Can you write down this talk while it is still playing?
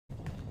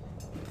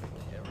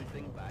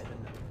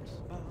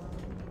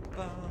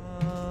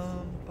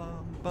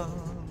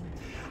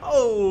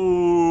Oh,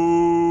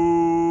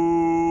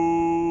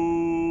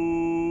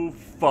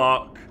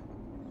 fuck.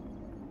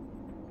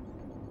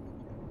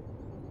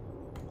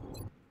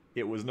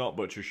 It was not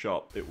Butcher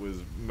Shop, it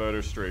was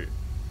Murder Street.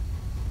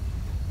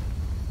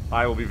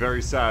 I will be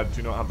very sad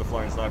to not have the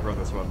flying sniper on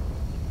this one.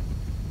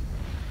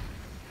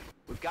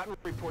 We've gotten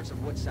reports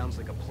of what sounds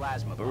like a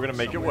plasma But we're gonna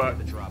make it somewhere work.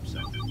 near the drop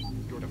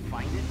zone. You're to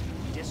find it,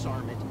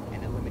 disarm it,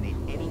 and eliminate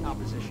any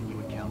opposition you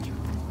encounter.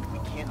 We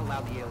can't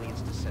allow the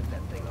aliens to set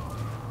that thing off.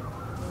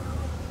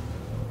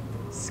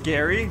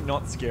 Scary?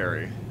 Not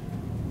scary.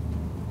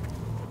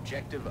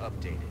 Objective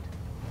updated.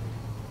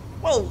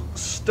 Well,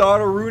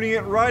 start rooting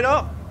it right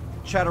up,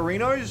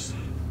 Chatterinos.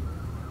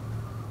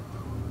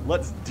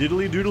 Let's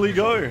diddly doodly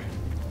go.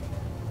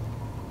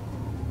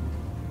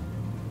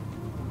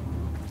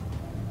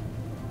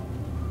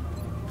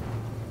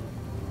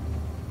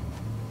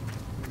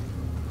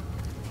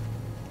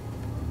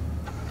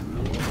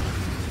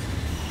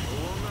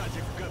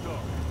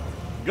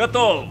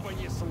 Готов!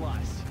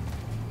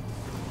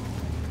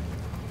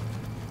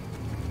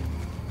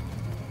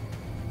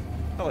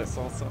 Hello,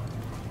 salsa.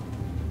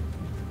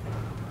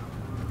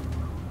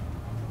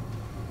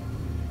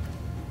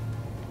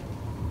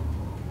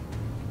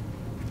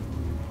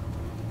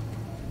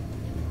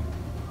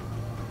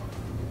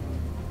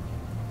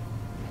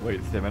 Wait,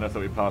 Thimin, I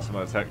thought we passed them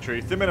on the tech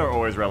tree. Thimin are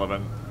always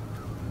relevant.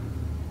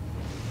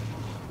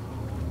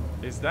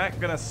 Is that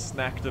gonna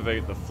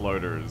snacktivate the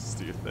floaters,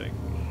 do you think?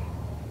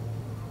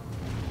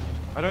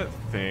 I don't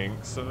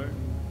think so.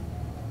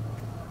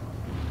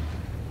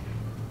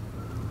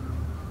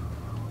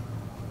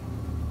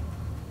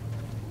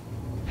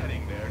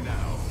 Heading there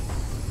now.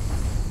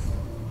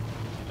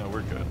 No,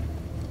 we're good.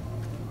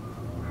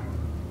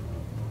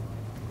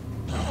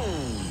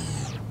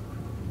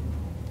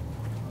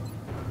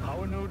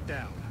 Power node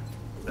down.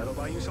 That'll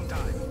buy you some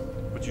time.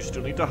 But you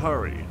still need to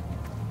hurry.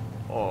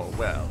 Oh,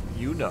 well,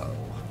 you know.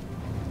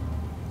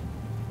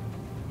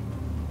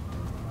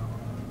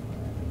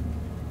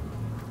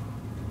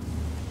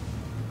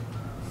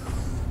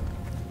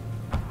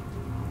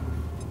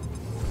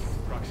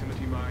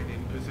 Proximity mine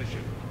in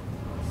position.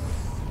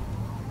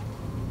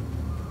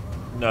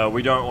 No,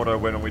 we don't auto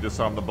win when we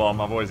disarm the bomb,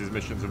 otherwise these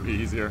missions would be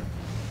easier.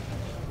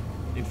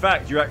 In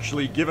fact, you're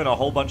actually given a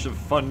whole bunch of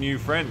fun new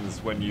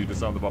friends when you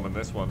disarm the bomb in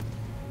this one.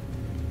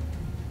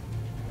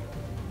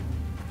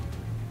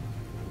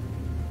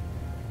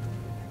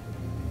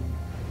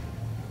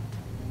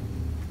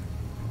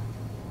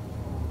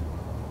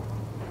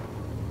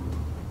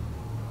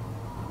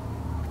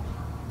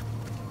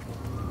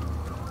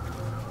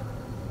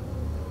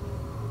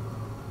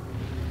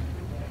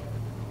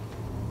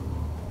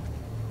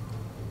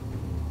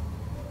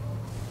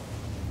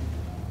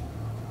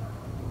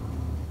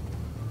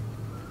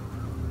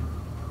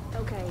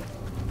 Okay.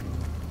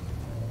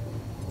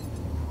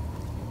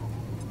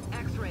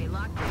 X-ray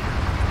locked down.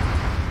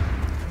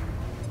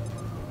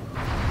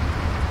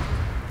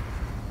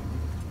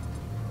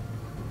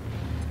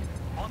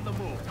 On the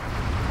move.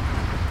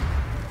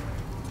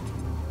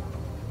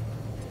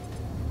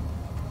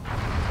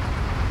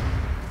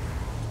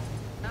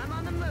 I'm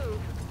on the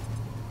move.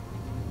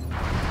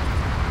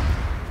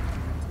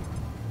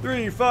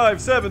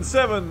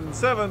 3577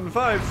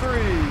 753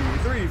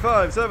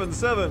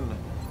 3577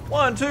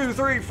 1 2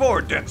 3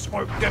 4 dense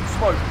smoke, dense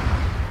smoke.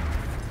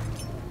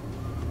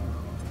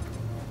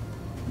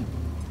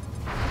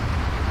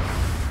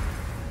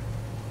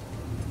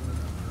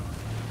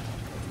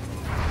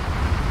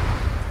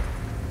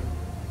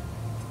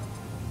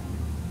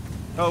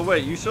 Oh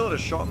wait, you still had a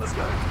shot on this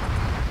guy?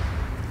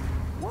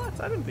 What?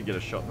 I didn't think you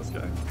had a shot on this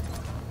guy.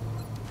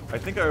 I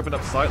think I opened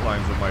up sight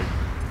lines with my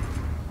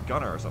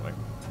gunner or something.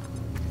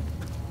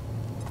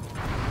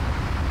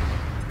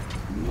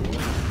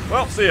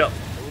 Well, see ya.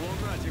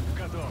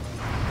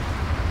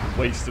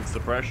 Wasted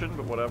suppression,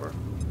 but whatever.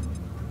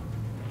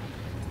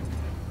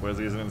 Where's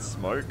he? Isn't in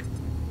smoke?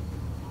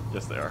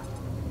 Yes, they are.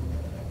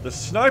 The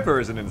sniper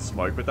isn't in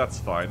smoke, but that's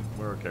fine.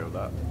 We're okay with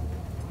that.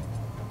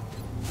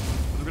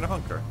 We're gonna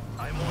hunker.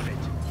 I'm on it.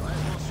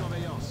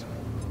 Surveillance.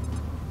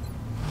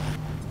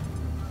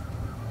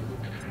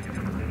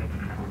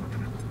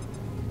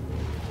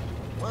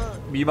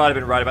 You might have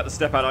been right about the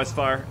step out ice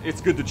fire.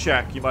 It's good to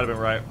check. You might have been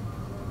right.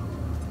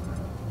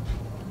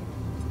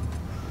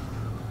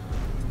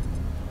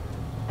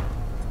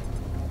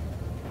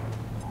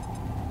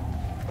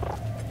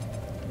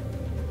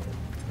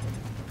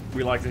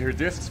 We like to hear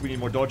discs. We need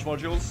more dodge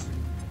modules.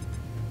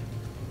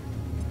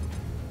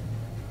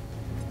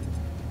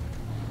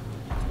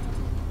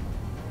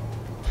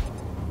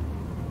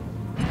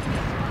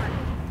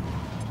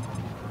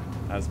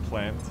 As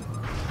planned.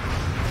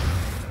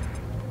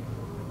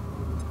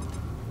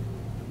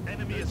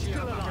 Enemy is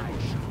still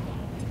alive.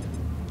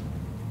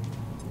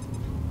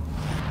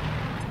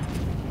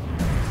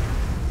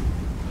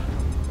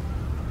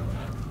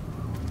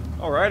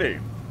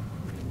 Alrighty.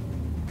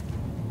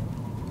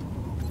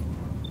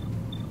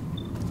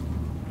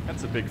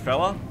 That's a big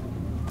fella.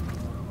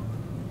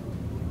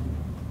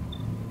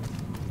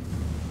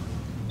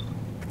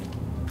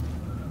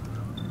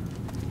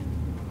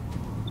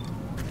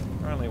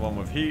 one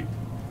with heat.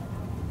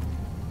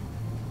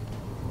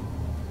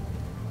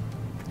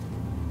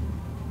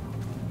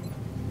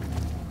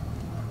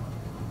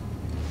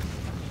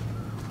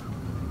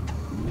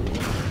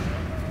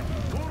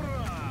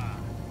 Hurrah!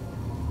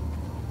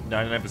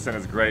 99%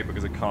 is great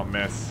because it can't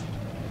miss.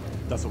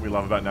 That's what we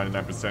love about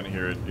 99%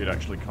 here. It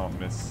actually can't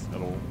miss at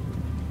all,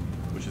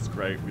 which is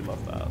great. We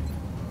love that.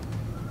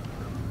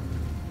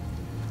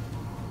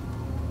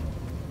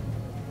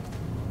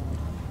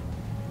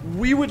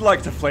 We would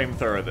like to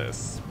flamethrower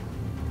this.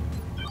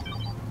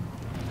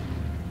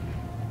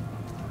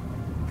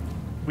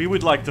 We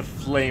would like to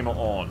flame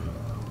on.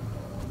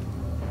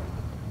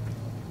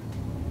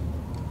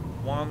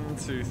 1,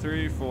 2,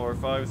 3, 4,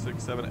 5,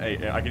 6, 7,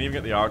 8. I can even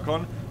get the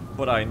Archon,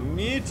 but I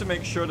need to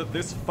make sure that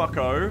this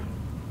fucko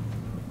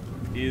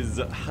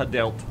is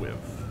dealt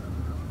with.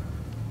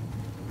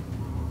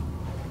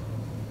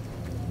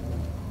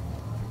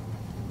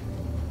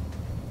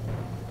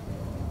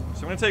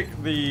 So I'm going to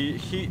take the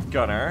heat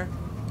gunner,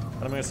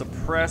 and I'm going to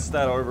suppress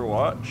that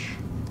Overwatch.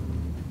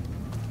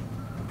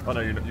 Oh no,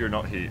 you're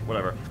not heat.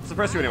 Whatever.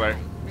 Suppress you anyway.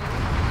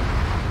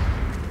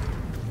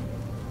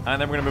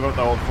 And then we're going to move up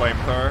the old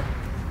flamethrower.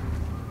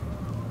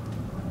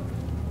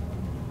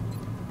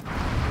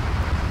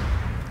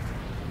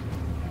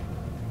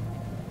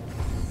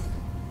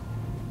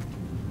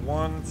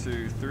 One,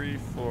 2, 3,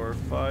 4,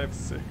 5,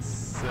 6,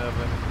 7,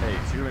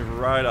 8. So you're going to move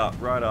right up,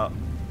 right up.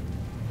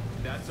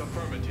 That's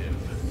affirmative.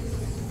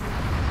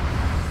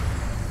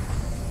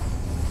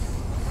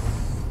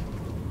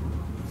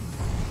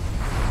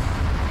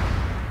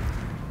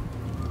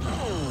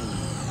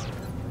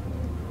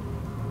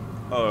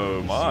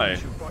 Oh my.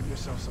 You bought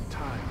yourself some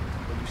time,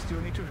 but you still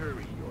need to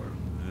hurry.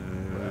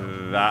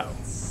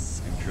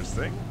 That's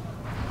interesting.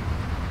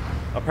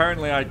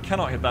 Apparently I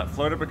cannot hit that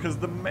floater because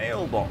the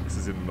mailbox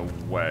is in the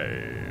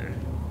way.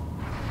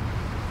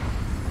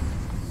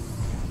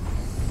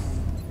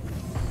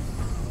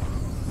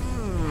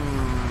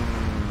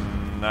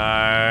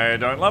 I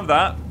don't love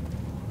that.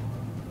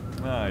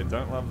 I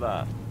don't love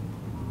that.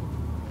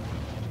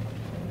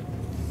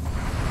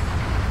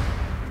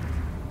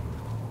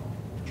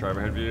 Try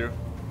overhead view.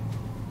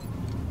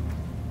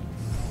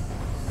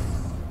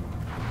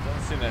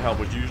 Doesn't seem to help,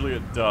 which usually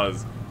it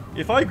does.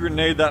 If I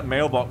grenade that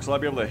mailbox, will I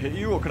be able to hit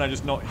you, or can I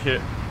just not hit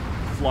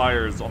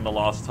flyers on the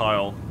last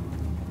tile?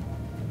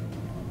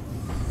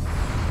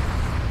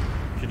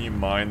 Can you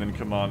mine and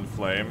command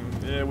flame?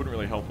 Yeah, it wouldn't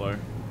really help though.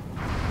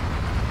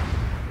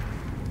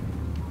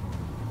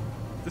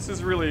 This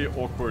is really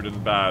awkward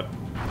and bad.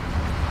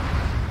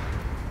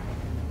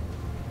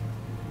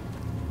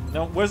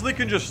 Now, Wesley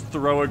can just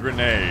throw a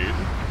grenade.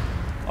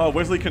 Oh,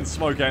 Wesley can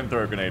smoke and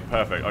throw a grenade.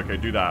 Perfect. Okay,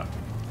 do that.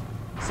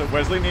 So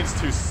Wesley needs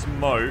to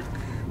smoke.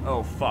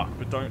 Oh, fuck.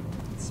 But don't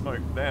smoke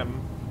them.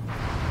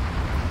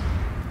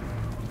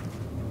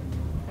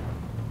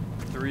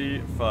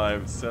 3,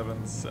 5,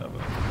 7, 7.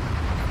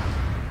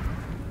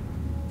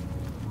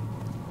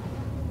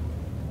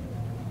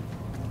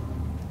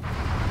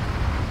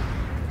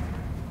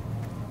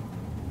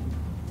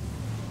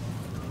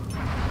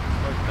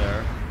 Smoke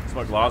there.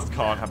 Smoke last.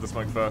 Can't have to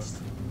smoke first.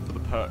 For the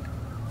perk.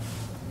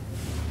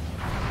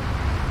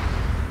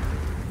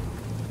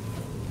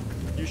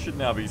 You should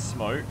now be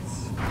smoked.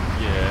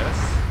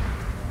 Yes.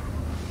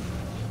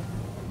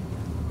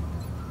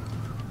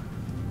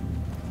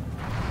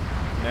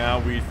 Now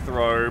we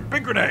throw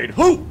big grenade.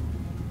 Whoo!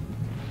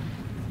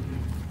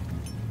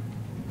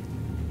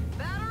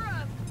 Batter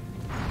up.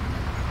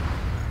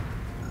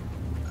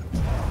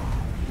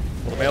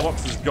 Well, the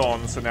mailbox is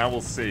gone, so now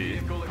we'll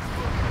see.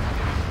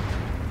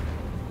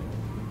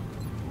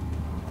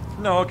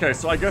 No, okay,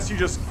 so I guess you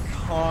just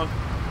can't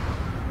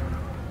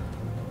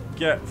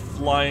get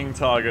flying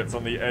targets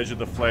on the edge of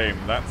the flame.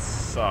 That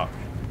suck.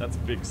 That's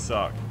big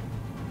suck.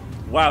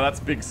 Wow, that's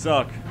big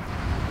suck.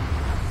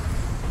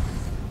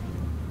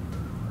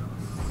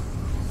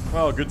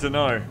 Well, good to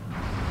know.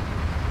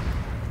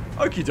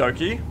 Okie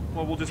dokie.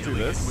 Well, we'll just do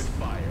this. With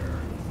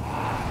fire.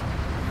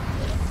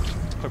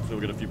 Hopefully we'll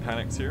get a few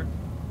panics here.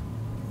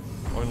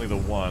 Only the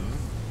one.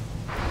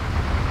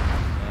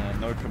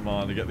 No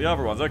command to get the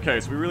other ones.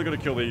 Okay, so we really got to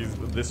kill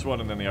this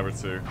one and then the other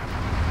two.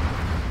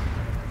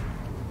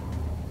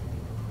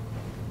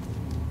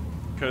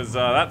 Because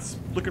that's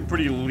looking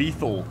pretty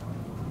lethal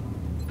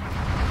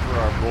for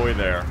our boy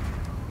there.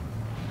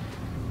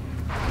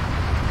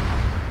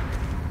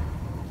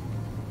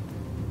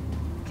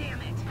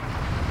 Damn it.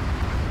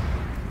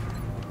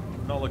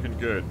 Not looking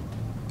good.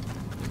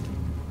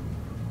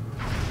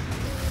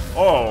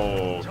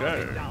 Oh,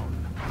 okay.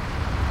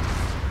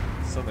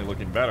 Suddenly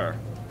looking better.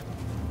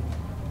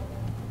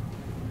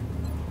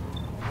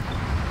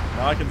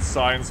 Now I can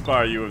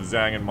Sci-Inspire you of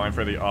Zang and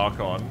Mindfray the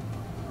Archon.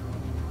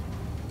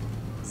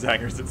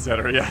 Zangers,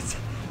 etc. Yes.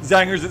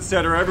 Zangers,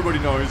 etc. Everybody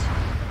knows.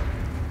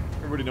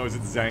 Everybody knows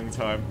it's Zang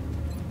time.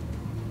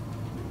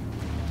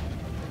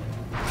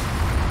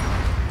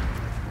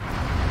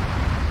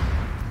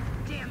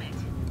 Damn it.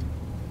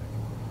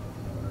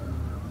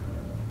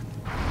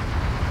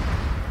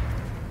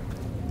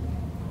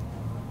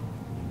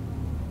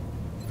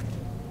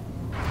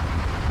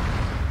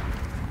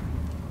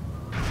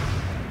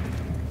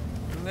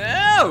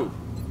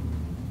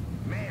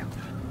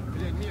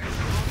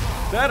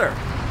 Better.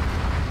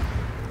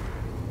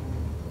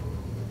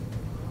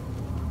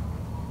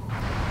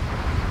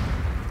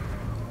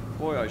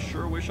 Boy, I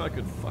sure wish I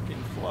could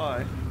fucking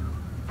fly.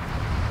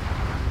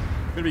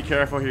 Gotta be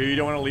careful here. You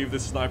don't want to leave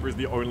this sniper as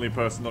the only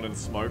person not in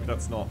smoke.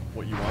 That's not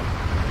what you want.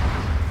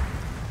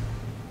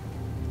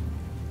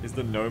 Is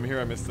the gnome here?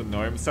 I missed the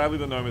gnome. Sadly,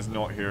 the gnome is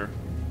not here.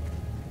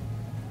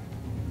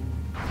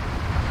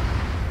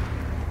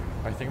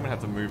 I think I'm gonna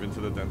have to move into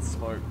the dense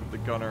smoke with the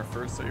gunner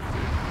for safety.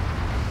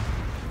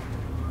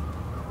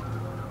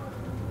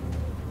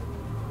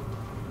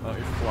 Oh,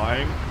 you're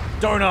flying?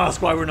 Don't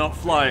ask why we're not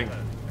flying.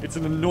 It's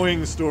an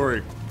annoying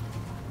story.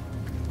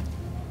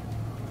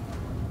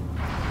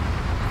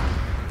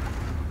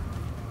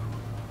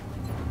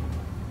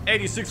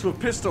 .86 with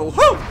pistol.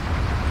 Whoo!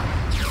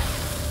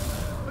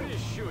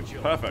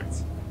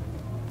 Perfect.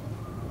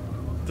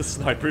 The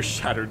sniper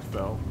shattered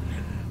fell.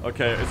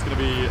 Okay, it's gonna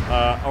be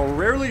a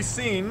rarely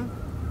seen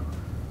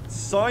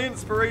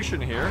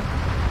sci-inspiration here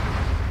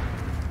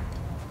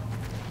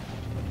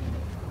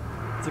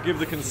to give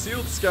the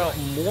concealed scout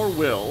more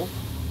will.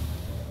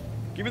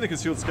 Giving the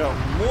concealed scout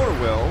more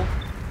will,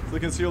 so the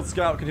concealed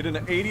scout can hit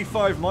an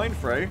 85 mind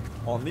fray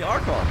on the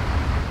Archon.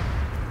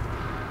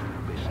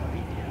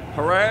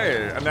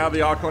 Hooray! And now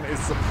the Archon is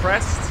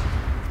suppressed,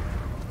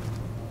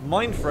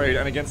 mind frayed,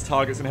 and against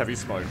targets in heavy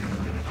smoke.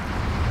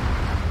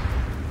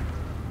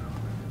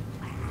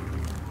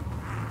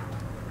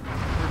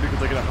 People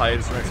taking a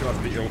hiatus from XCOM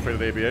after the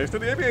ill-fated ABAs. So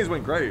the ABAs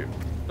went great.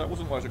 That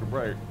wasn't why I took a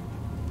break.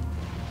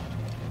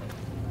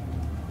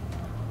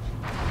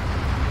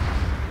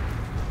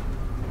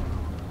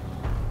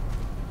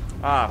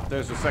 Ah,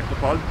 there's the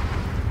sectopod.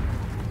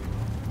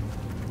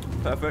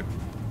 Perfect.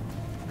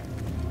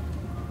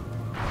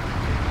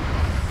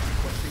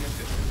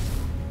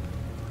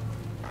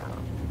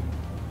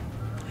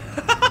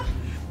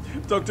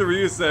 Dr.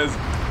 Ryu says,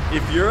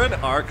 if you're an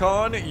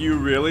Archon, you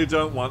really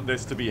don't want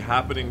this to be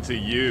happening to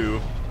you.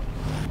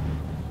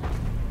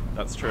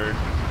 That's true.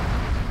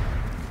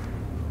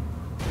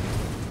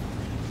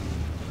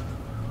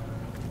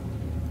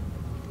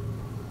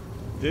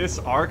 This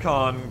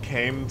Archon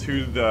came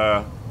to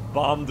the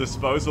bomb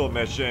disposal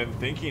mission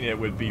thinking it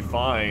would be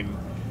fine,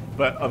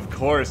 but of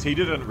course he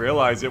didn't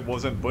realize it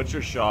wasn't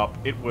Butcher Shop,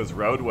 it was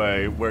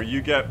Roadway, where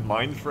you get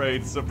mind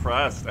frayed,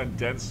 suppressed, and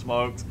dense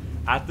smoked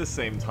at the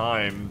same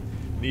time.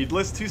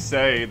 Needless to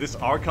say, this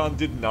Archon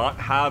did not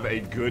have a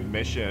good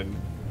mission.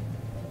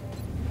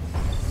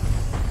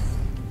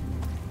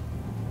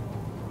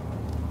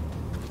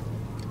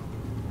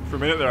 For a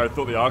minute there, I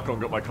thought the Archon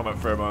got my comment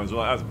pheromones.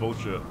 Well, that's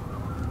bullshit.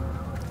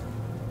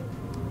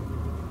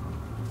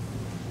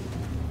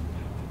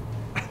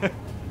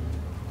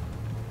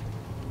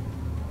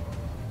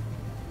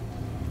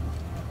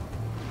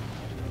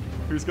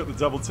 Who's got the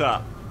double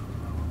tap?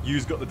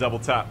 You's got the double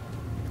tap.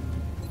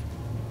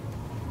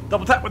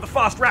 Double tap with the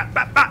fast rat,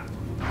 bat, bat!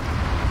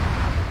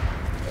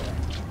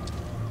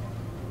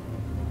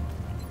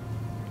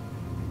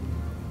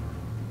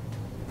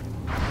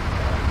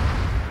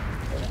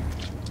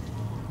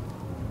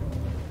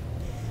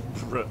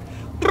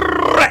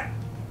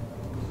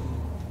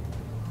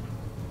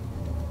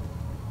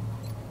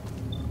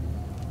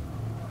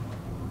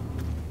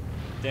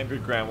 Damn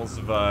good Grant will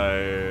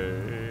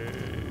survive.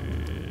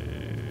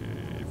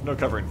 No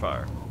covering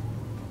fire.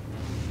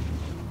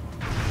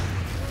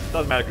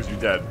 Doesn't matter because you're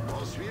dead.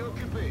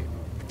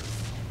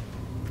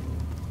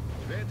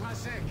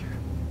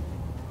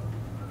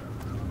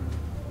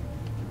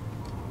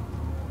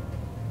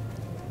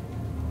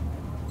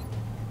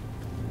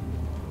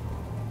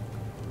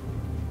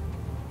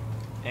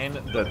 And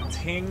the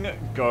ting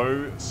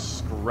go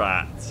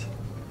scrat.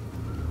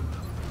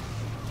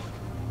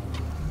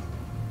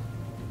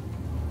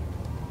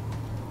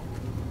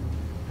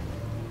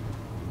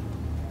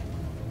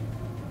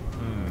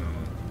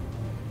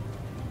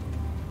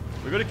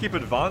 We gotta keep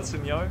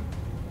advancing, yo.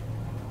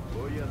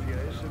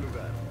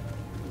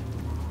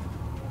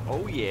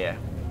 Oh yeah.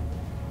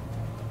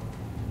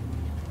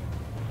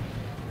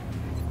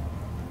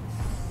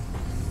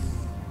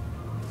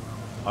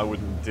 I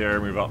wouldn't dare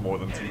move up more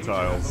than 2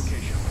 tiles,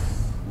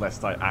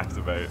 lest I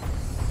activate.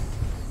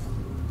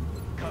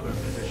 Cover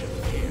position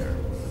here.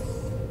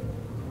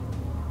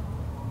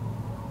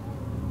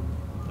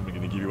 I'm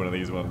gonna give you one of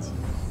these ones.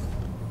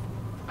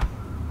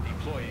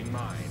 Deploying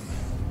mine.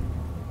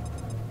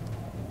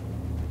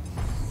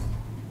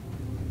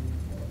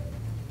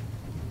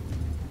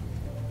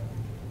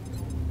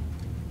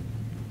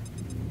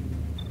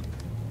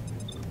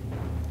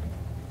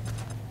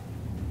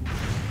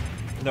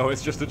 No,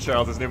 it's just a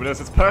child as never knows.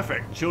 It's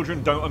perfect.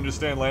 Children don't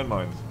understand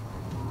landmines.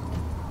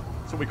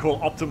 That's what we call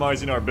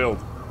optimizing our build.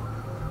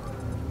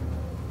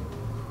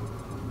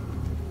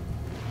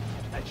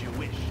 As you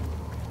wish.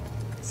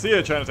 See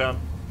ya,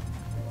 Chinatown.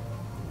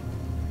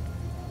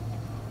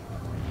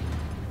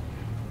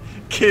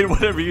 Kid,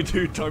 whatever you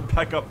do, don't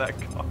pack up that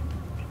car.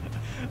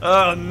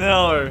 Oh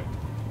no.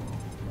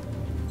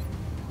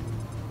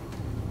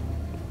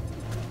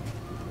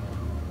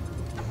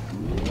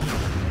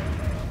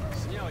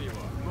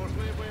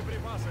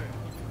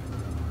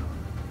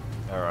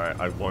 Alright. Alright,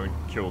 I won't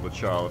kill the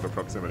child with a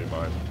proximity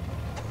mine.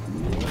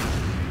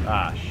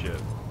 Ah, shit.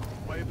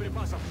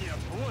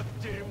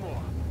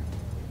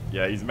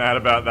 Yeah, he's mad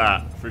about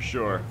that, for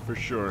sure, for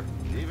sure.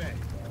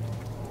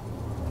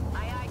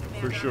 Aye,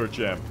 Commander. For sure,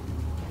 champ.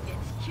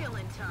 It's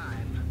killing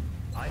time.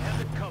 I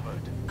have it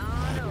covered.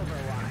 On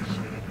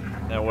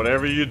Overwatch. Now,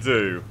 whatever you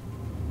do,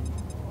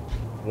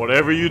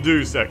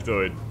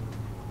 Sectoid.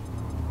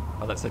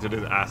 Oh, that Sectoid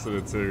is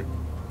acid too.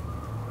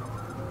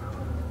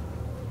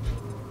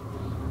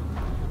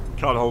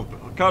 Can't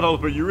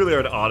hold, but you really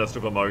are an artist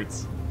of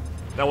emotes.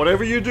 Now,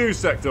 whatever you do,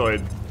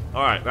 Sectoid.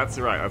 Alright, that's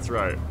right, that's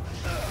right.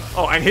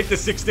 Oh, and hit the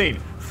 16.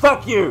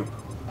 Fuck you!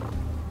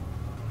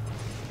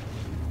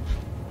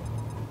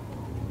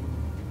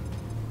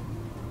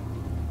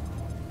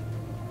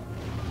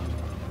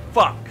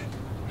 Fuck.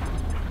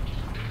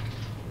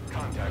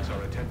 Contacts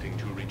are attempting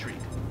to retreat.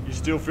 You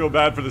still feel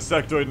bad for the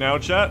Sectoid now,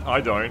 chat?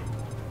 I don't.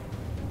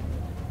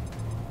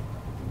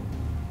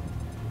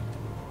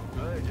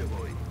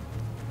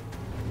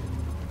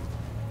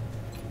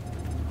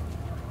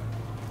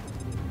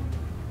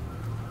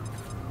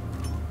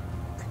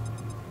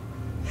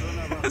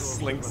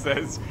 Slink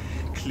says,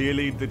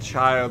 clearly the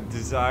child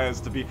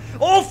desires to be—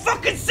 Oh,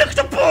 fucking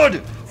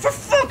Sectopod! For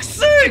fuck's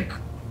sake!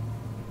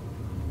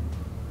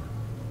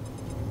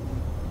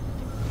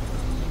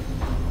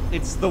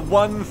 It's the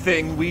one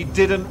thing we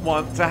didn't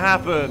want to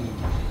happen.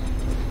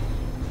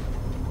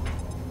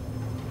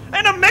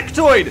 And a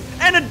Mechtoid!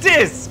 And a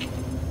disc!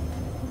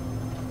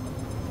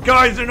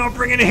 Guys, they're not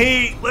bringing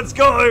heat! Let's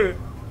go!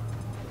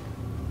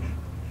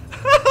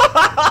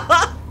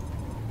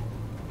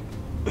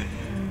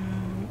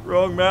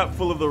 Wrong map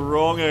full of the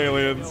wrong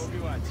aliens.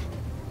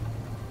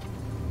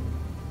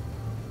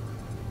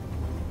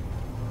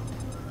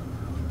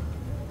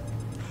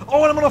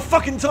 Oh, and I'm on a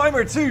fucking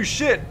timer too,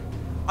 shit!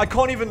 I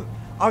can't even—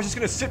 I was just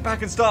gonna sit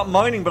back and start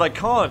mining, but I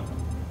can't.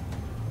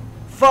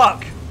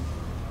 Fuck!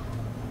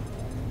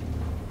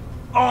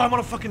 Oh, I'm on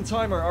a fucking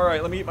timer.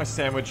 Alright, let me eat my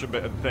sandwich a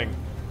bit and think.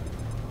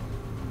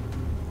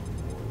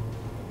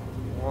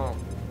 Wow.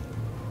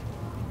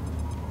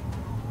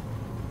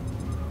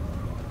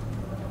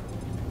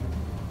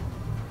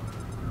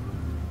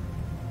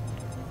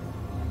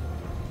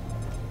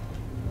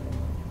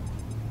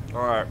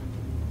 Alright.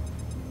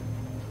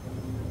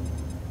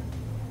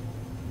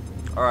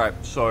 Alright,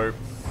 so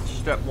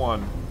step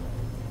one.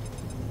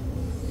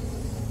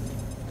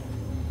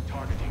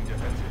 Targeting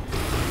defensive.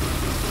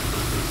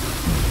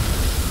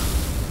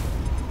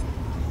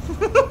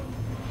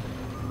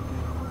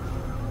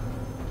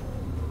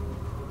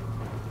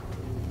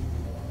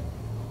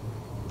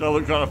 That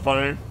looked kind of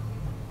funny.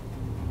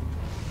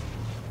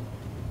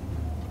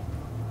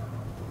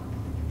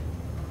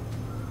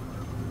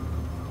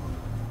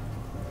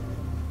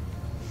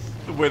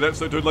 The way that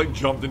dude like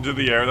jumped into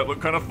the air, that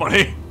looked kind of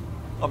funny.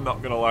 I'm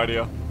not gonna lie to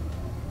you.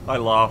 I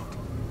laughed.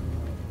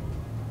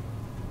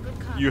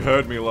 You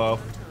heard me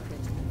laugh.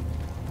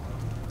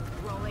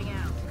 Rolling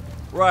out.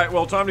 Right,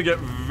 well, time to get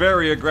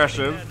very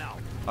aggressive,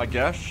 I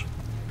guess.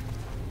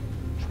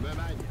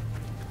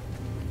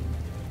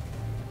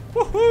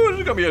 Woohoo! This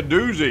is gonna be a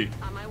doozy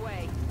On my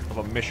way. of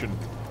a mission.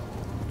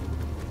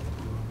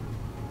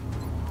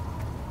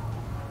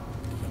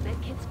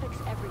 Med kits fix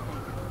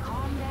everything.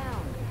 Calm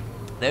down.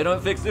 They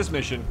don't fix this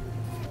mission.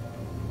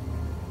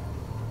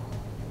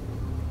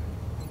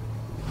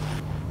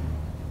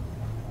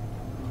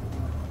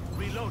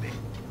 Reloading.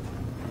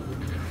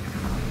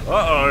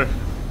 Uh-oh.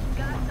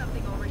 Got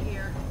something over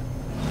here.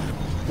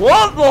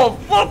 What the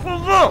fuck is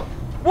that?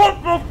 What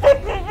the fuck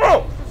is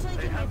that?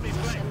 They have me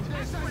flanked.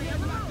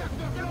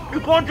 You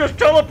can't just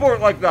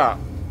teleport like that.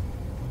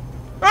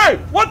 Hey,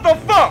 what the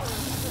fuck?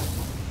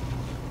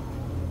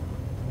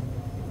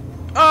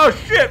 Oh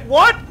shit,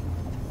 what?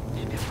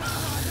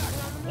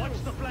 Watch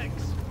the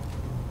flanks.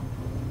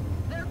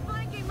 They're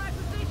flanking my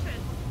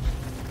position.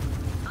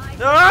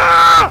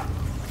 Ah!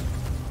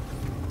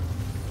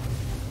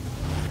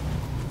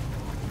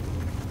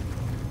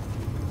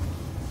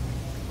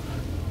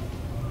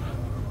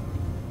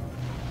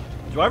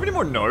 Do I have any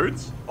more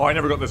nodes? Oh, I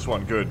never got this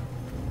one. Good.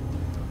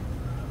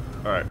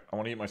 Alright, I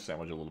want to eat my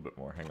sandwich a little bit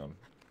more. Hang on.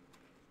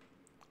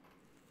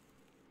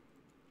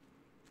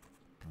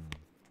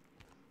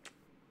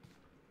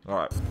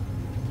 Alright.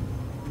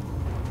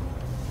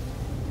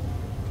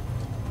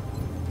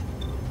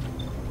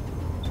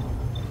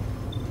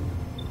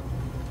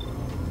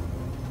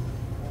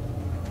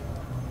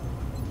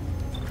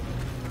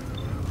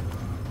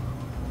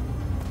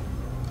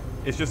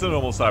 It's just a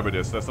normal cyber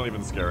disc. That's not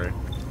even scary.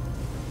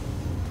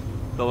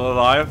 The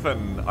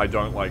Leviathan, I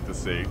don't like to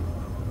see.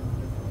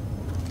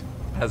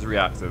 Has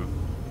reactive.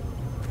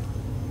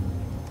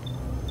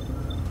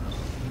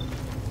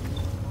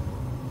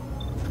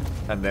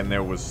 And then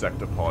there was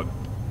Sectopod.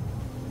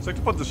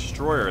 Sectopod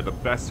Destroyer, the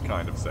best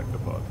kind of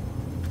Sectopod.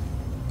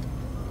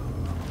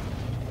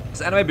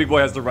 This anime big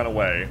boy has to run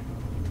away.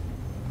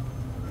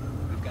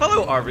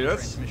 Hello, Arvius.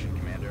 Transmission,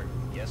 Commander.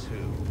 Yes, who?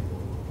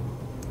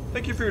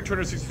 Thank you for your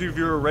 262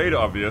 viewer raid,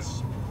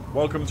 Arvius.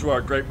 Welcome to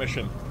our great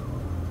mission.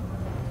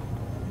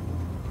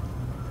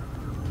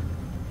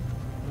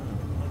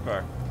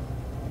 Okay.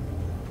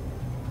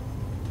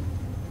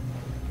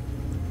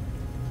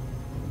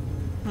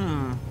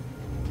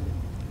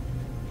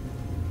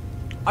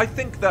 I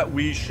think that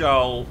we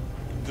shall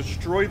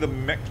destroy the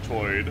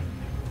mechtoid.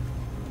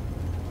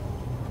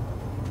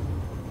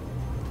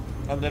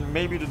 And then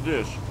maybe the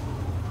dish.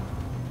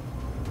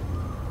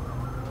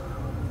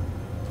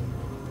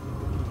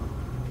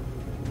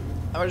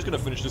 I'm just gonna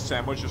finish this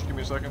sandwich, just give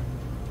me a second.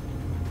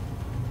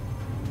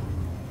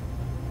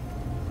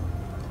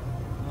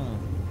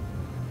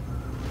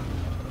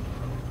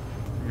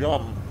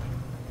 Yum.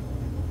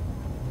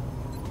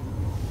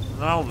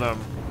 Now then.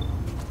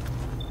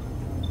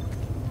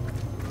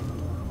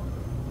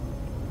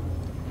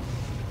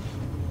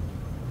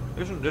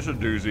 Isn't this a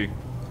doozy?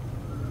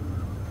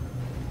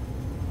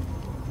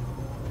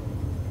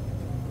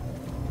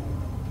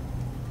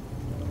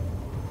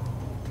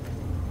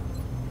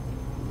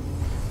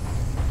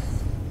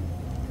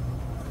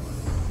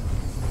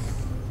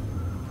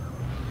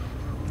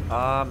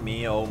 Ah,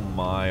 me, oh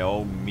my,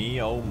 oh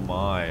me, oh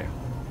my.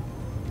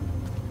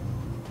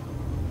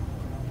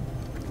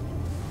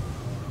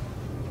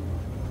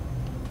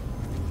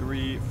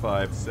 Three,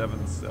 5,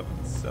 7,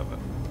 7, 7.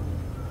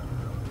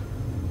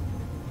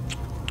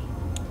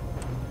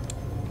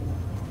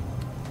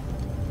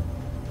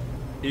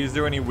 Is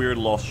there any weird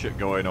lost shit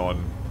going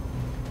on?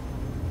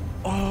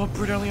 Oh,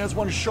 Brit only has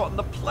one shot in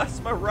the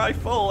plasma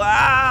rifle.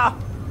 Ah!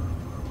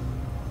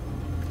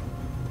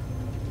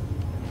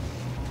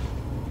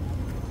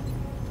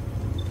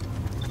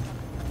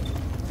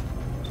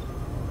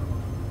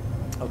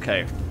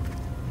 Okay.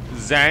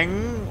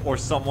 Zhang or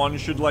someone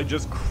should, like,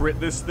 just crit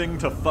this thing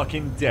to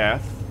fucking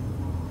death.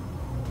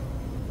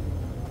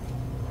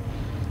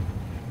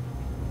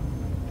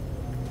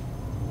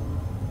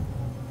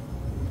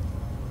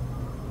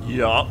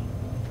 Yup.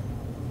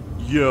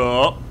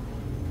 Yup.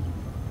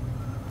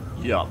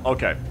 Yup.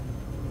 Okay.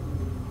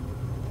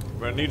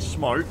 We're gonna need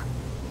smoke.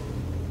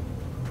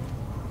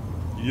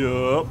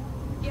 Yup.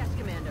 Yes,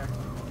 Commander.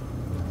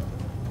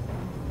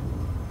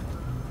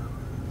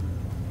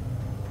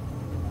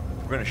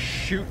 We're gonna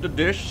shoot the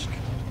disc.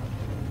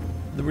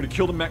 Then we're gonna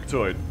kill the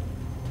mechtoid.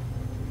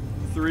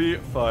 3,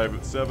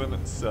 5,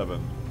 7,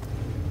 7.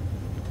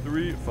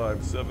 3,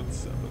 5, 7,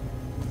 7.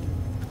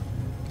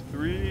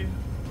 3,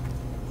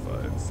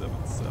 5,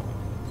 7, 7.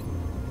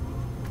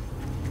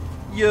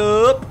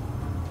 Yup.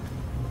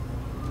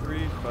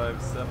 3,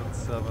 5, 7,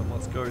 7.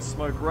 Let's go.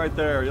 Smoke right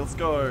there. Let's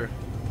go.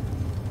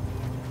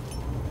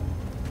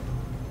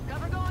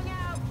 Cover going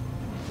out.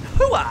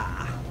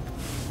 Hooah!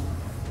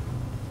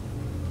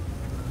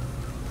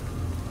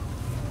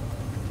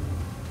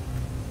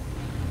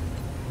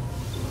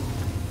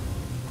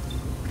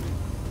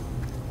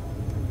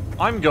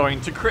 I'm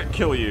going to crit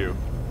kill you.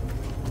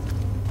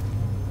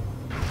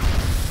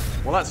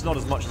 Well, that's not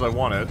as much as I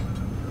wanted,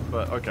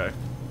 but okay.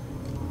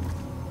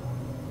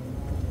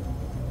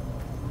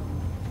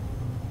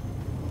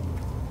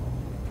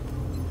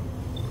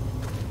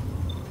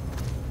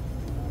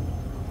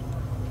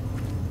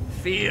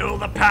 Feel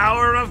the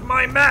power of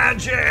my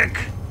magic!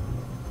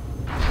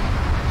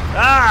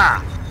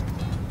 Ah!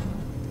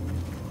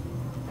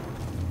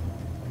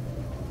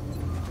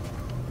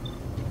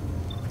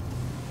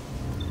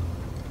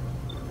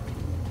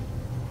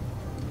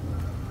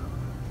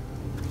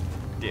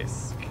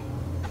 Disc.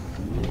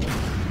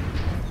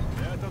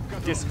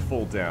 Disc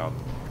fall down.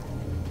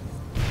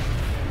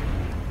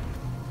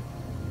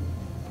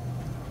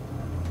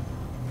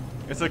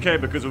 It's okay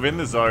because within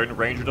the zone,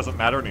 Ranger doesn't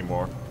matter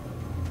anymore.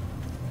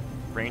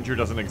 Ranger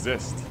doesn't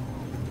exist.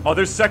 Oh,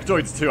 there's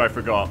sectoids too, I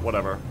forgot.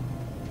 Whatever.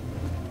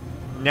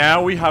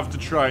 Now we have to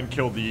try and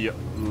kill the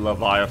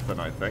Leviathan,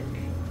 I think.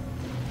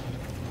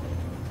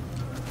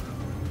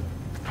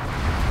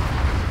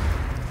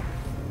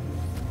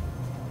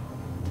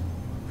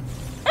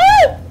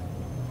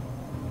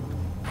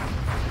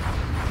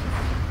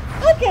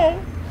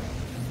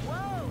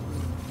 Whoa!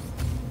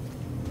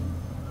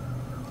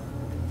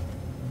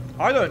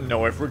 I don't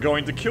know if we're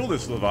going to kill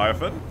this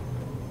Leviathan.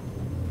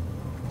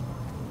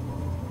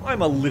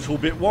 I'm a little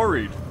bit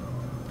worried.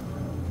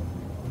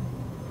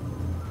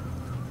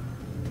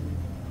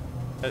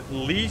 At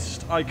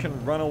least I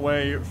can run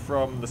away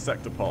from the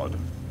sectopod.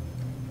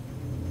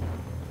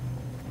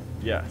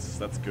 Yes,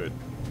 that's good.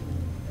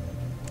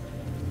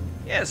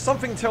 Yeah,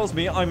 something tells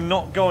me I'm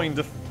not going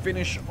to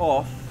finish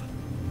off...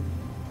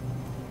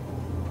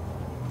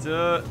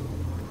 I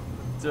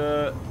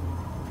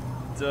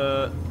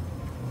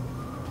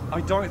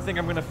don't think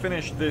I'm gonna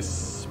finish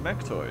this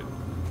mechtoid.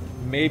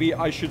 Maybe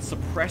I should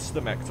suppress the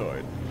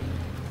mechtoid.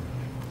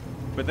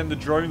 But then the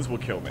drones will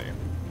kill me.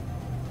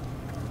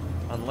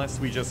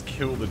 Unless we just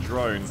kill the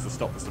drones to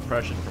stop the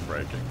suppression from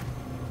breaking.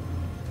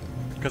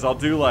 Because I'll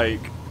do like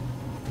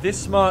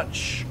this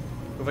much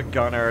with a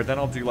gunner, then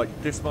I'll do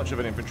like this much of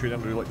an infantry, then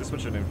I'll do like this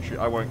much of an infantry.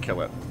 I won't kill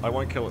it. I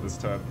won't kill it this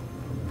turn.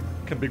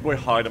 Can Big Boy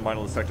hide and mine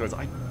all the sectoids?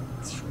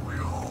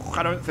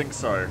 I don't think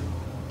so.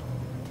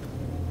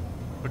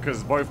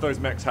 Because both those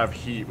mechs have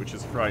heat, which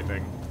is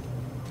frightening.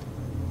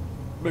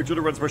 Make sure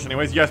to run suppression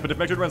anyways. Yes, but if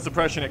make sure to run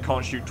suppression, it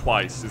can't shoot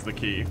twice, is the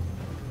key.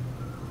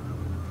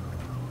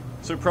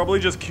 So probably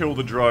just kill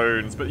the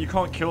drones, but you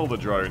can't kill the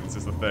drones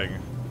is the thing.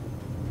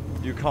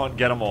 You can't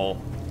get them all.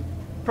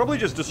 Probably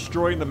just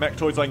destroying the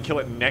mechtoids so I can kill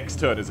it next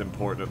turn is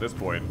important at this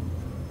point.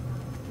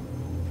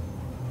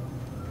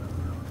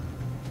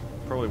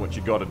 Probably what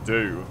you gotta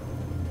do.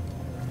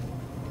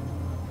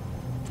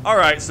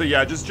 Alright, so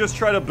yeah, just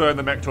try to burn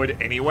the mechtoid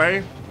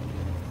anyway.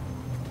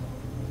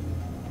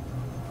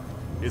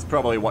 Is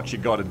probably what you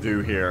gotta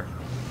do here.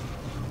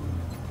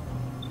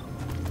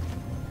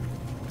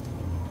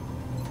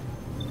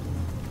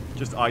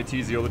 Just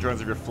ITZ all the drones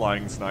of your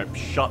flying snipe.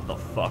 Shut the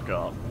fuck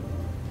up.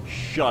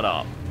 Shut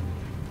up.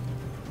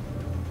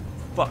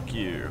 Fuck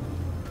you.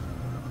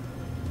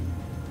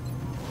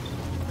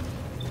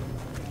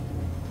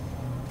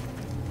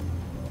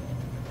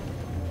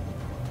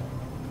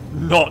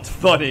 Not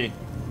funny.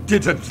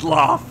 Didn't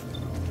laugh.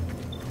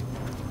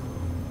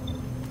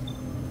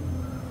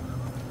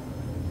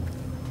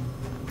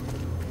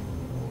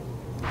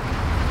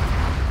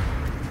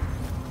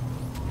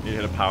 You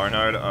hit a power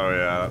node? Oh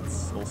yeah,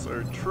 that's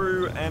also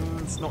true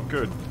and not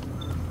good.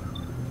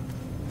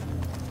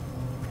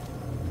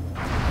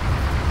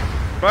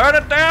 Burn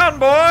it down,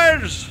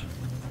 boys!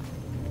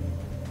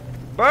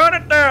 Burn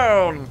it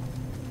down!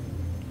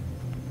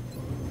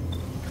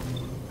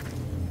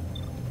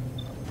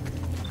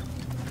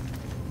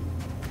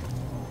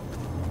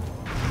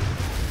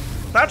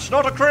 That's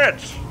not a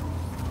crit!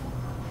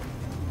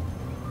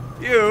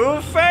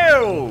 You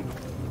failed!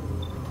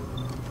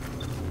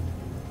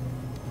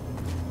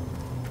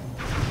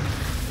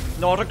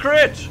 Not a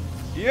crit!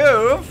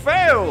 You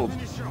failed!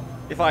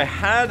 If I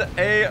had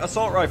a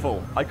assault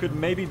rifle, I could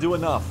maybe do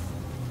enough.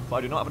 But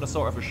I do not have an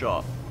assault rifle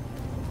shot.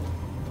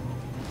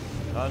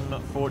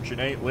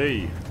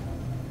 Unfortunately.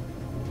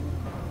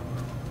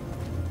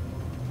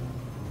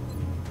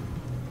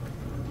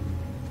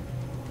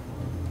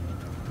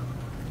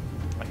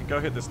 I can go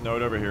hit this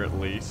node over here at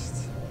least.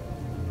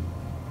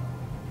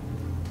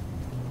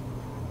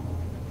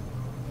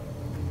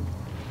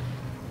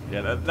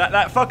 Yeah,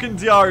 that fucking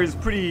DR is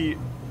pretty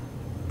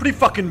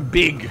fucking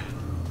big.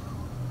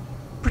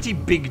 Pretty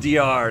big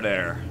DR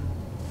there.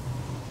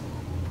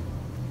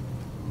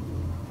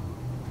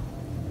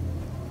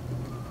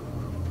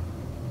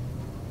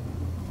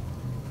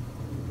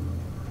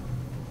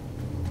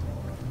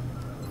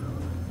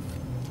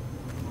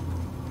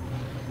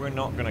 We're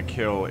not gonna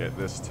kill it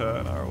this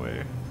turn, are we?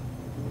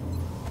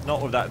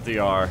 Not with that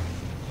DR.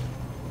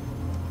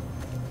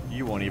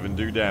 You won't even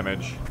do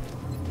damage.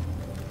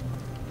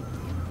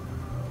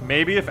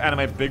 Maybe if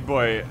Anime Big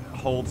Boy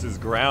holds his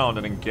ground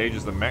and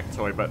engages the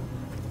mechtoid, but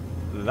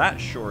that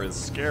sure is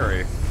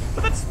scary.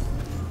 But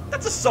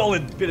that's a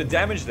solid bit of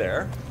damage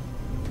there.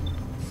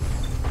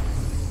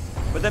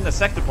 But then the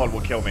Sectopod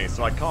will kill me,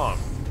 so I can't.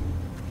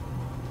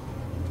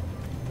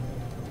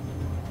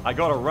 I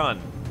gotta run.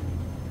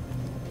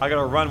 I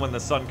gotta run when the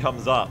sun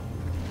comes up.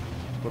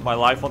 With my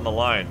life on the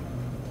line.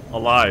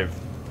 Alive.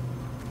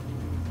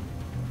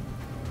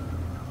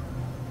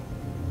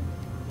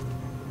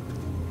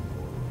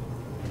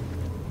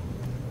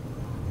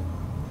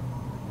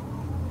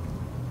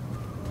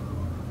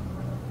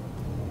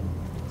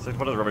 So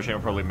what does Rubber Chain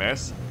will probably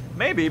miss?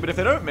 Maybe, but if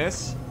they don't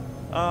miss,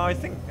 I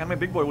think Anime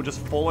Big Boy will just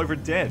fall over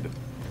dead.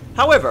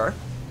 However,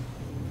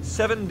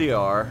 7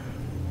 DR,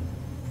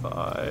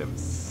 5,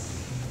 6.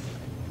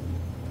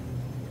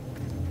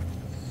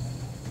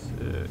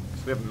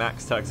 We have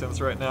max Texans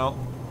right now.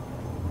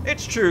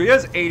 It's true, he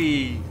has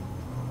 80.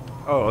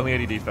 Oh, only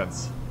 80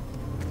 defense.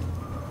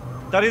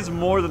 That is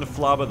more than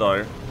Flabba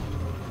though.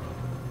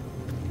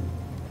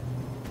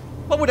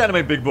 What would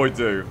Anime Big Boy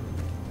do?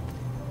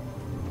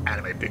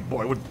 Anime Big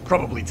Boy would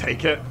probably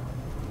take it.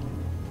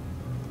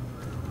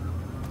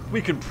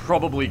 We can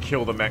probably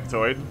kill the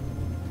mechtoid.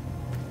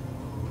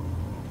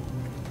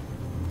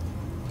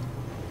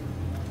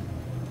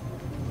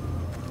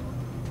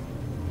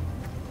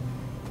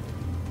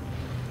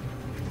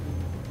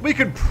 We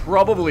could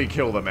probably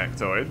kill the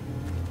mechtoid.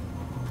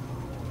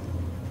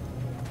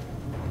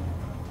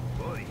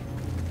 Boy.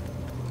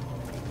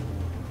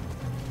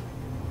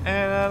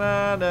 Na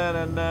na na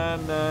na na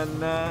na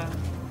na.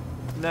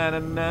 Na na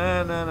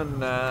na na na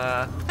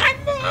na.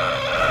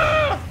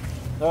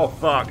 Oh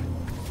fuck.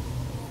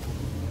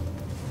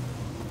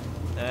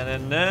 Na na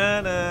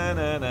na na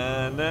na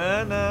na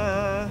na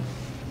na.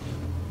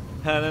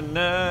 Na na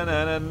na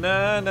na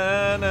na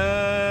na na.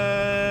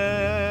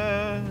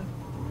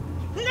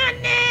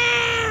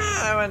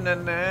 Na na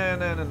na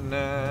na na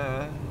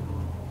na.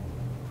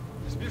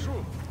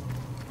 Спешу.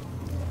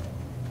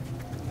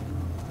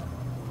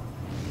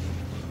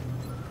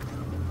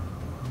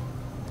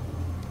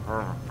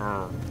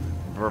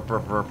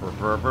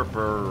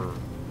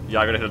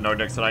 Yeah, I gotta hit a node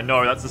next, and I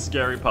know that's the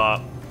scary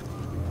part.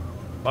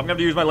 I'm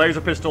gonna use my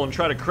laser pistol and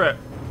try to crit.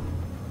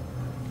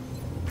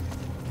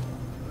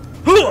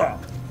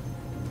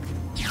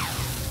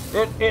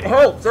 It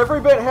helps. Every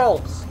bit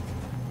helps.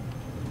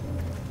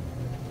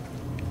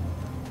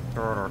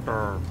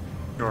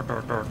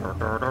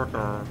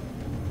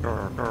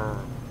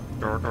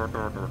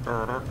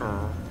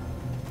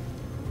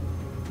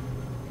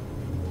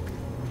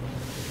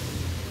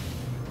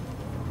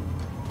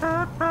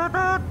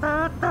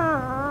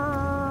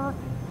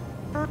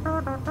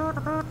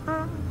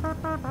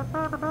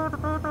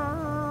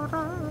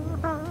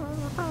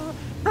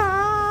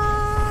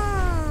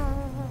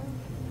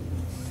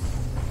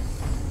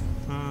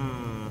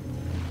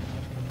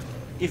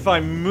 If I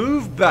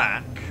move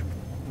back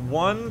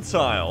one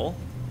tile,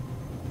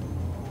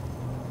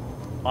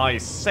 I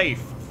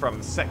safe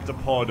from sector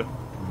pod,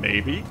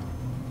 maybe?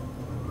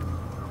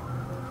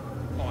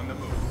 On the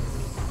move.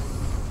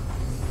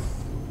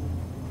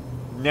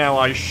 Now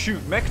I shoot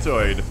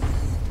Mechtoid.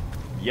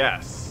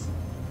 Yes.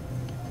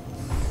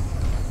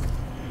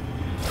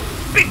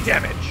 Big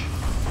damage!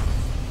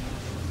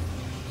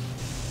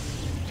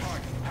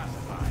 Target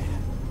pacified.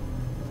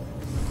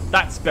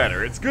 That's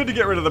better. It's good to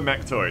get rid of the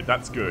Mechtoid.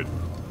 That's good.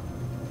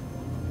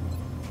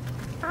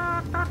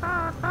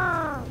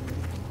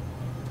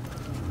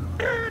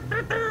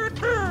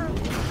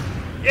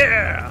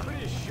 Yeah!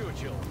 Please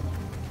shoot you.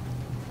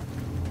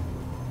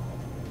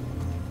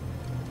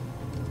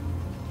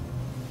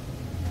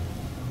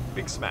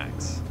 Big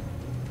smacks.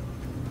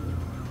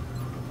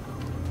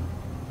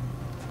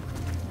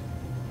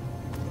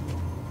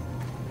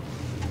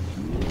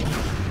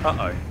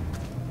 Uh-oh.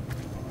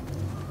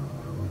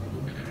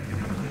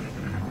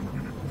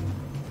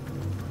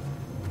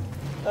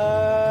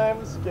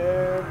 I'm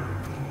scared.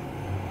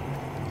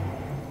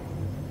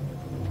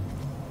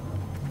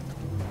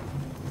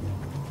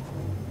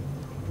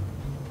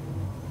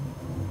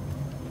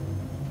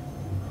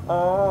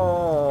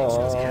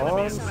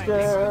 I'm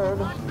scared.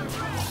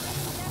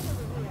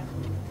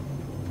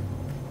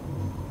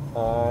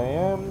 I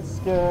am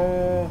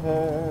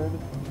scared.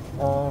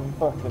 I'm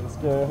fucking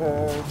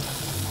scared.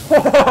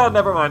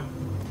 Never mind.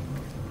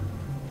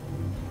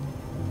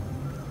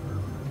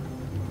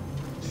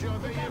 Show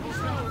the evil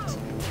snout.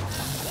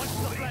 Watch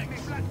the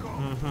flanks.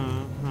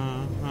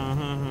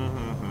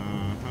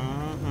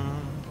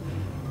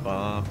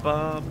 Ba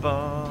ba ba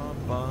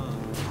ba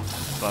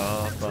ba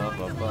ba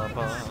ba ba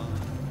ba.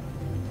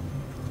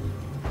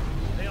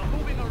 They are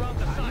moving around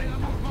the side.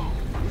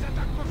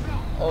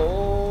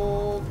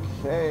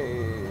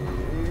 Okay.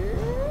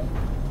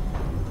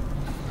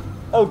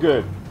 Oh,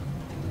 good.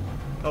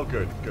 Oh,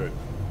 good, good.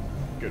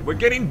 Good. We're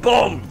getting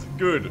bombed!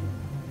 Good.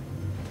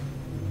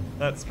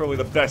 That's probably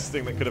the best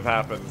thing that could have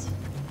happened.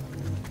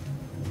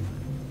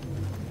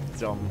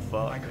 Dumb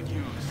fuck. I could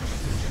use some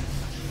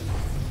assistance.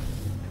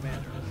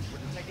 Commander, we're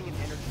detecting an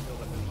energy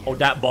buildup in the Oh, air.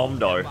 that bomb,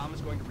 though. The bomb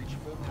is going to reach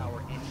full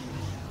power any minute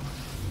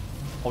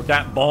now. Oh,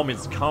 that bomb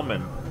is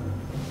coming.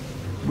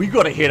 We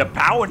gotta hit a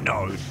power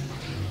node.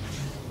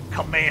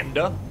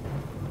 Commander.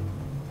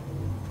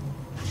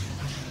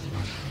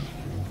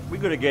 We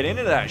gotta get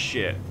into that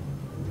shit.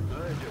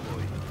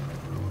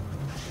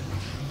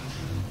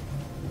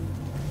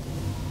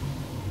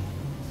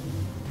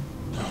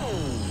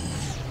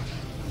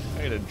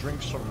 I need to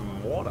drink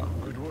some water.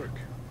 Good work.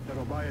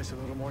 That'll buy us a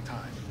little more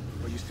time,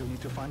 but you still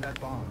need to find that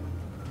bomb.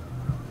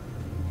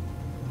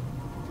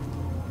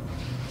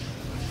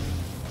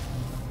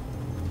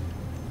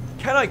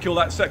 Can I kill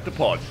that sector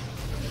pod?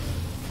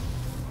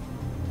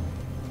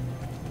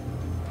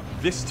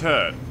 This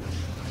turn.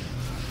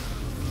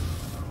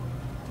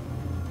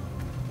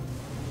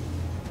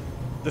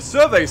 The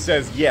survey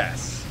says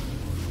yes.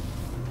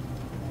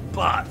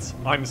 But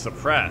I'm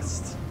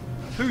suppressed.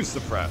 Who's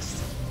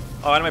suppressed?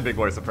 Oh, and my big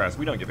boy is suppressed.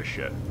 We don't give a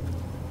shit.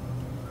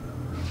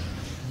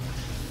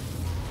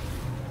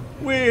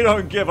 We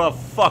don't give a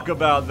fuck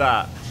about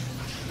that.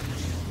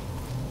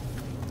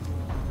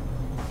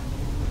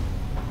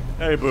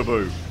 Hey,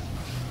 boo-boo.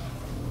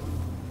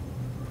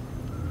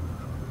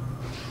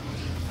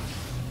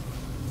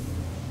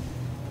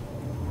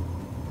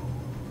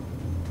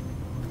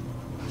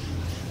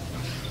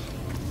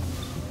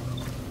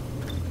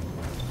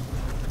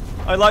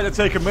 I'd like to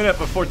take a minute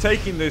before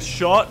taking this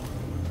shot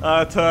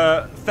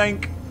to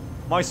thank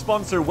my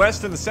sponsor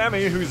Weston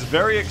Sammy, who's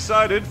very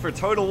excited for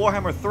Total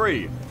Warhammer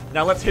 3.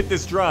 Now let's hit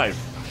this drive.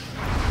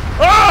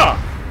 Ah!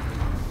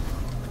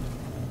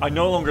 I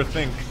no longer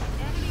think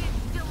Enemy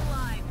is still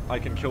alive. I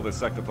can kill this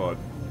sectopod.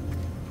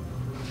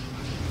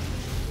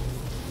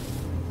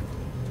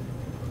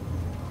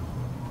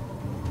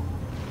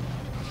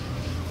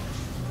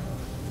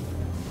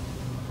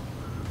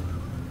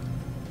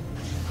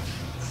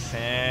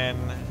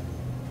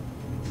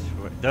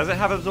 Does it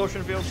have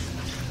absorption fields?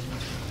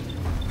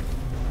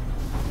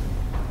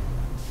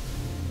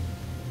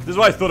 This is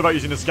why I thought about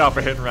using the scout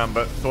for hit and run,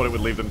 but thought it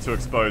would leave them too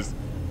exposed.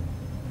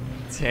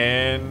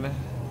 10.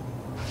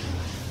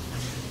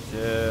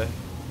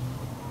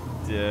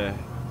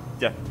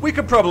 We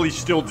could probably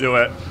still do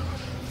it.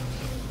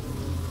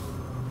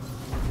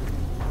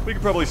 We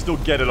could probably still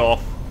get it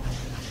off.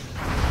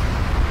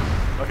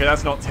 Okay,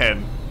 that's not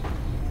 10.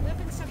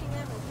 Weapon sucking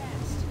ammo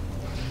fast.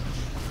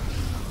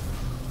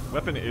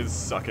 Weapon is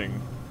sucking.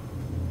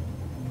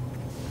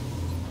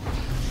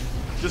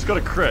 Just got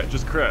a crit,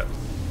 just crit.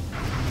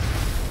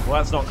 Well,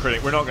 that's not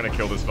critting. We're not gonna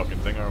kill this fucking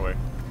thing, are we?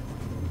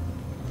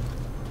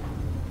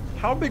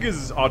 How big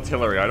is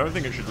artillery? I don't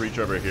think it should reach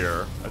over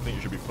here. I think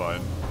it should be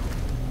fine.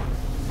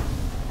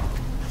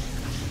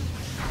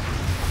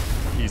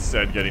 He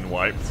said getting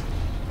wiped.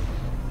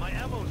 My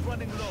ammo's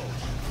running low.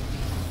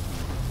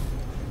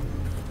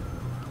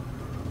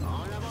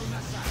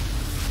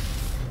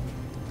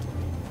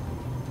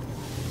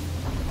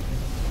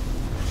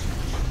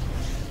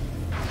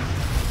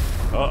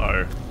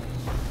 Uh-oh.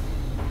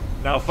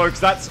 Now, folks,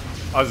 that's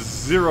a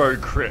 0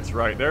 crit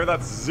right there.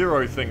 That's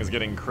 0 things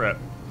getting crit.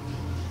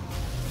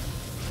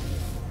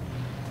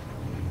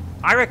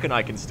 I reckon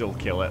I can still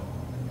kill it.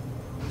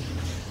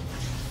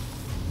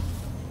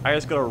 I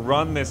just gotta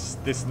run this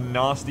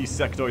nasty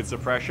sectoid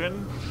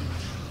suppression.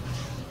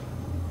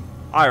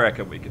 I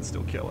reckon we can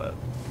still kill it.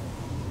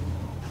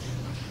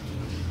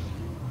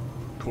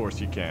 Of course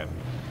you can.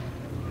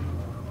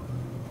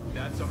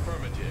 That's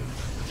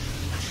affirmative.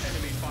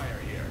 Enemy fire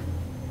here.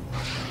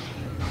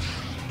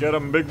 Get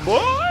him, big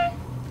boy!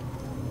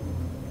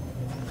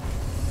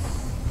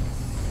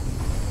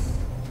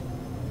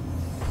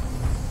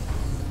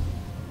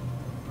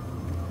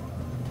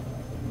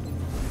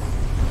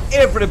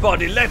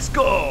 Everybody, let's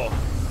go!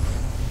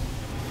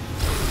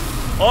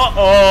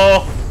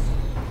 Uh-oh!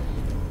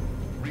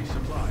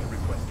 Resupply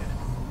requested.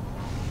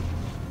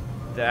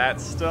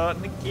 That's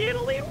starting to get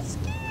a little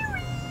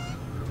scary.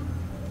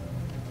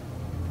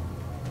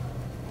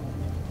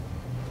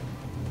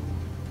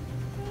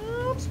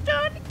 I'm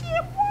starting to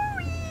get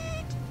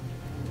worried.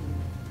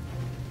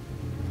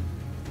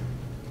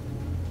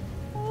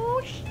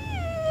 Oh,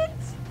 shit.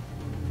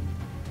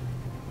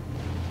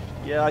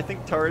 Yeah, I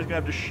think Tara's gonna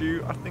have to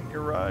shoot. I think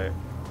you're right.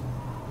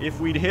 If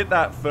we'd hit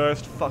that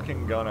first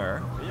fucking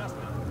gunner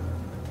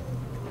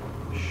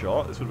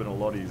shot, this would have been a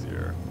lot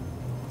easier.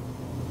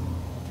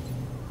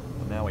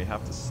 But now we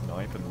have to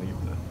snipe and leave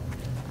the...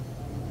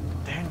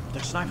 Damn, the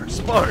sniper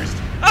exposed!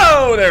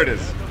 Oh, there it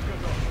is!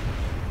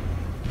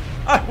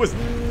 I was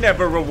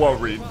never a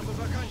worried.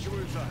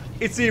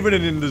 It's even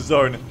in the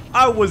zone.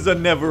 I was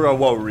never a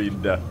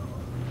worried.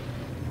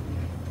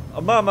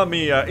 Mamma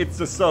mia,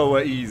 it's so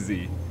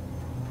easy.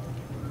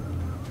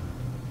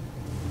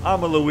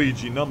 I'm a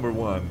Luigi,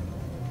 #1.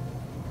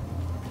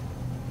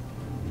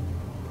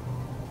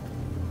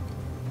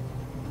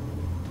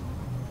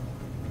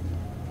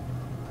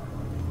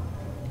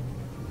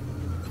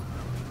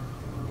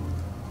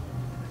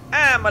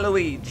 I'm a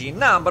Luigi,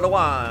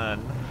 #1.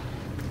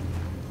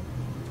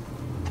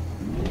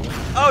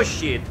 Oh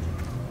shit.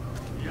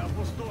 Я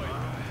пустой.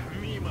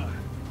 Мимо.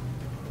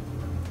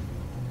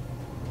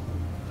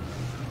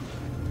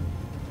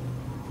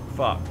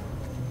 Fuck.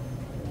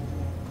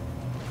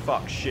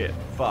 Fuck, shit,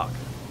 fuck.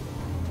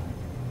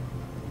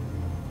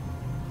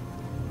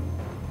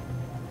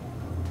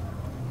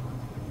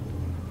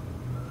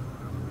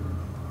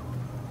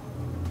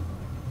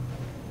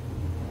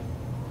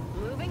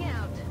 Moving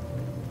out.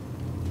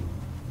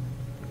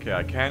 Okay,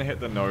 I can hit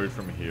the node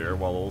from here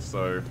while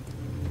also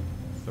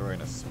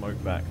throwing a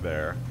smoke back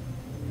there.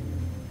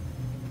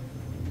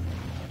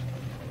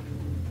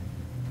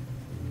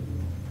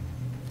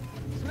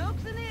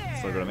 Smoke's in the air.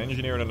 So I've got an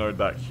engineer and a node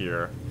back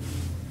here.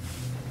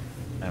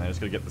 And I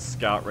just gotta get the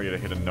scout ready to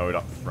hit a node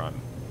up front.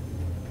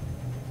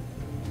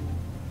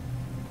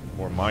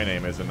 Or my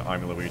name isn't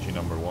I'm Luigi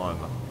 #1.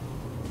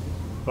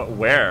 But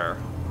where?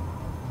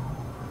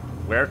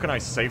 Where can I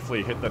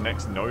safely hit the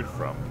next node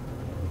from?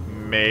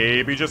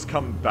 Maybe just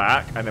come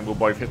back and then we'll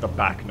both hit the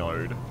back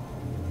node.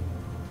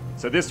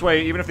 So this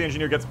way, even if the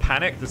engineer gets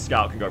panicked, the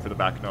scout can go for the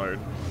back node.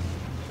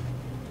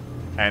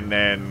 And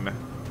then...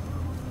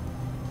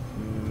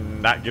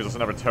 that gives us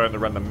another turn to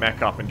run the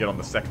mech up and get on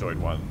the sectoid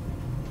one.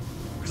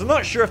 Because I'm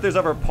not sure if there's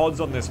other pods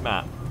on this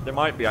map. There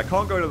might be. I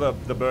can't go to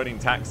the burning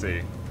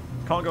taxi.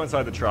 Can't go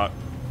inside the truck.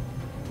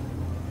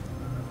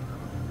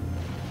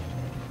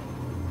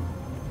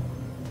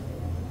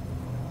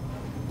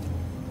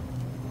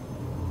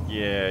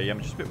 Yeah,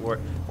 I'm just a bit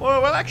worried.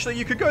 Well, actually,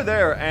 you could go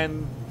there,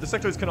 and the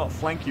sectoids cannot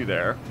flank you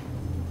there.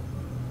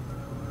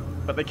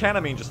 But they can, I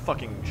mean, just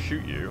fucking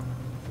shoot you.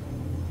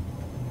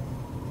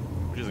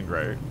 Which isn't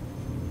great.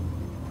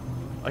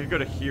 I could go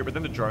to here, but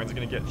then the drones are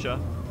going to get you.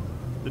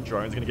 The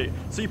drone's gonna get you.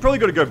 So you probably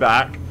got to go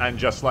back and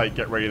just like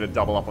get ready to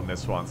double up on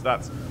this one. So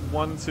that's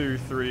 1, 2,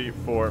 3,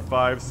 4,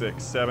 5,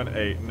 6, 7,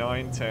 8,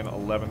 9, 10,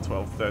 11,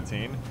 12,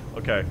 13.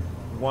 Okay.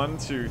 1,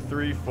 2,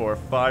 3, 4,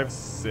 5,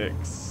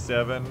 6,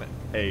 7,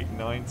 8,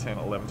 9, 10,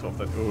 11, 12,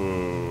 13.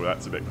 Ooh,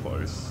 that's a bit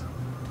close.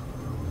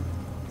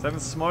 Is that in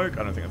smoke?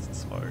 I don't think that's in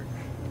smoke.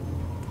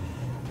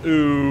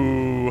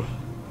 Ooh.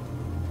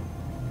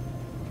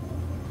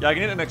 Yeah, I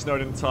can hit the next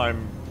node in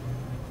time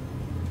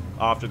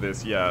after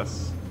this,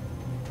 yes.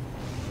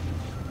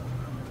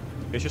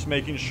 It's just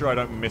making sure I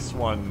don't miss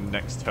one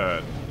next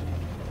turn.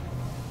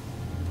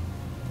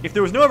 If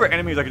there was no other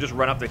enemies, I could just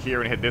run up to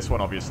here and hit this one,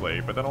 obviously.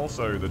 But then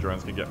also, the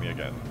drones can get me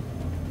again.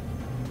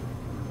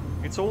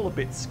 It's all a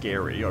bit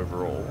scary,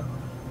 overall.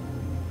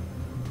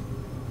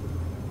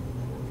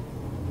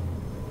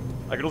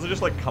 I could also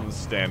just, like, come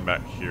stand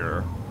back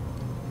here.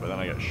 But then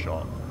I get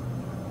shot.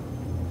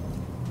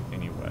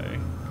 Anyway.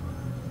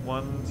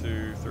 1,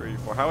 2, 3,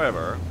 4.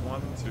 However,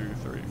 1, 2,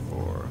 3,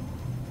 4...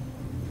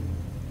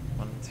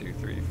 1, 2,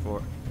 3,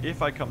 4.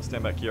 If I come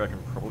stand back here, I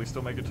can probably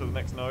still make it to the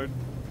next node.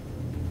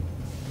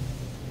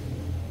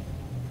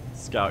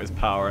 Scout is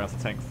power enough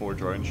to tank 4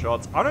 drone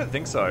shots. I don't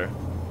think so.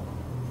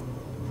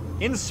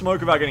 In smoke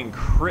without getting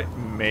crit,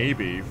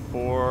 maybe.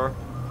 For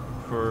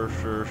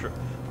sure.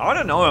 I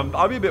don't know.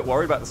 I'd be a bit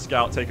worried about the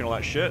scout taking all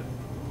that shit.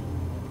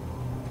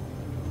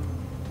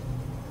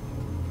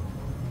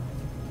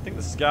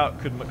 the scout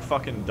could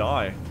fucking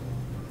die.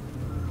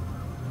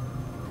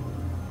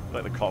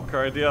 Like the cop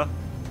car idea?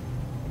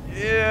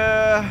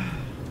 Yeah.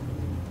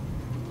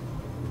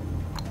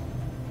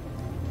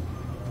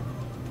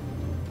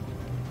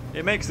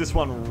 It makes this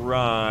one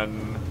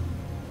run.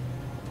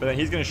 But then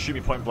he's gonna shoot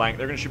me point blank.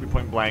 They're gonna shoot me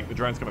point blank. The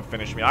drone's gonna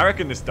finish me. I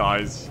reckon this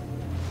dies.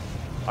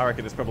 I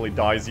reckon this probably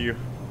dies you.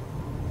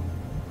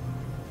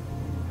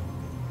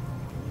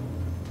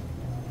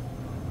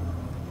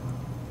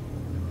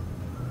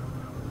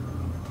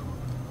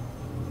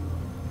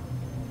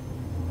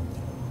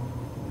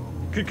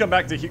 Could come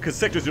back to here, because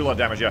sectors do a lot of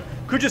damage, yeah.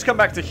 Could just come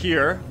back to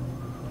here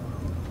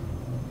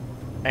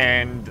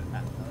and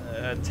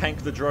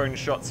tank the drone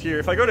shots here.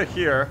 If I go to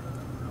here,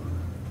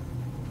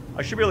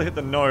 I should be able to hit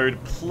the node,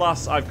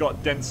 plus I've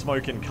got dense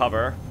smoke in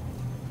cover.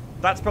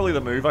 That's probably the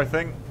move, I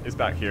think, is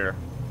back here.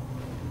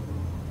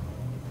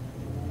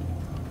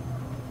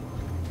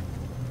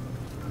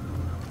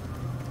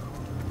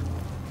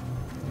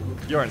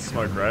 You're in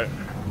smoke, right?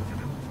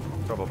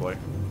 Probably.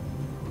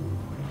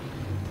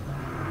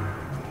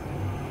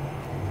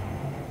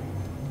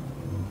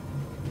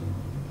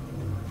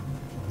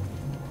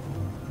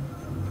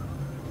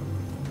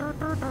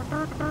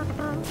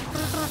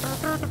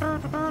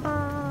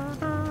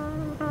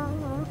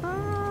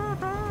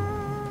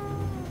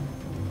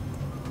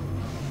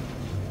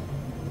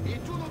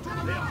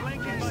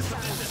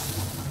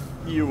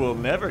 You will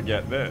never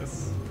get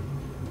this.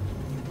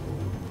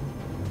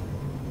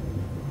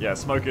 Yeah,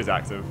 smoke is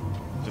active.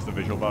 Just a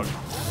visual bug.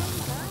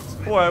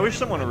 Boy, I wish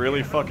someone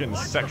really fucking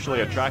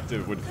sexually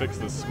attractive would fix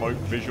the smoke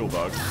visual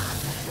bug.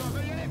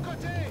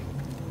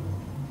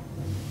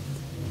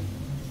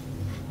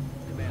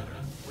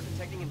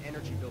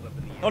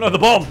 Oh no, the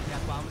bomb!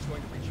 That bomb is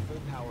going to reach full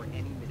power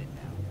any minute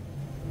now.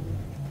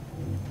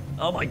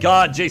 Oh my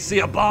god,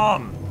 JC, a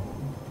bomb!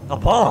 A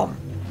bomb!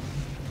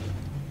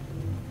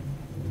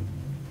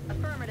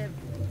 Affirmative.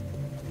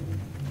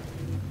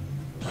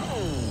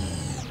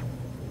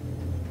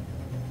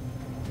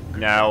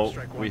 Now,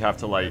 we have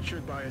to, like, That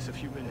should buy us a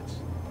few minutes.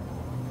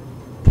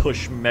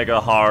 push mega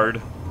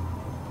hard.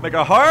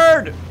 Mega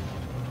hard!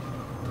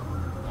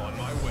 On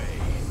my way.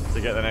 To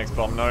get the next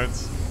bomb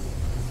nodes.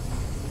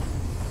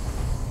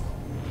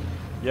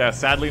 Yeah,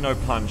 sadly no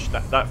punch.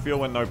 That feel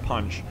when no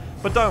punch.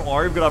 But don't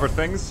worry, we've got other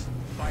things.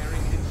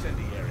 Firing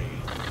incendiary.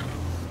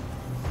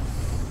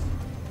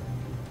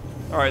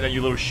 Alright then,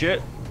 you little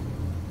shit.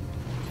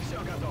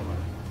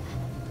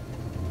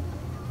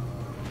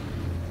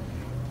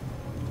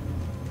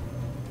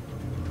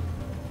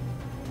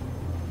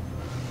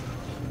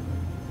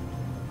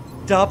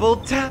 Double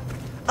tap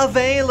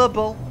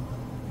available.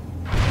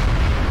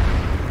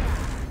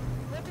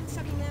 Weapon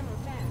sucking ammo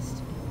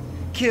fast.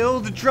 Kill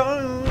the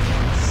drones. No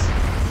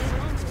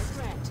longer a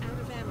threat. Out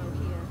of ammo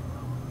here.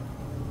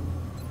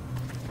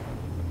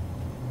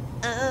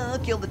 Oh,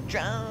 kill the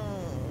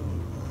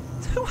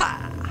drones.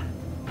 Hoo-ha.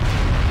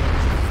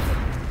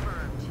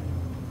 Confirmed.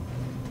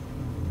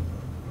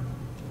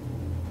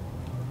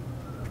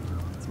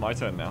 It's my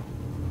turn now.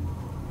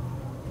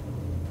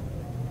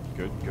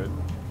 Good, good.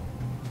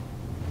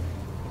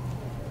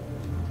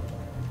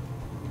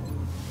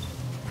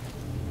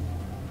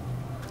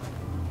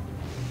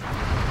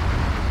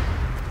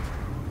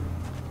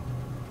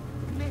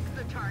 Missed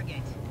the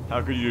target.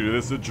 How could you do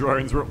this? The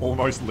drones were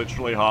almost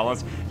literally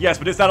harmless. Yes,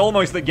 but it's that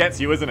almost that gets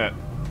you, isn't it?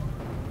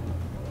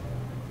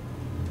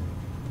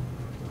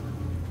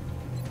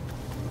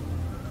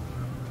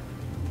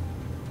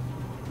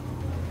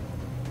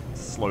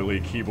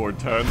 Slowly keyboard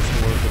turns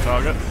towards the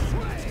target.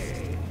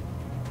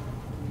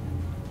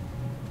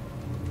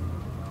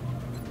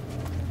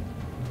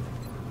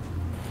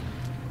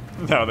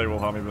 Now they will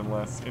harm even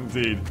less.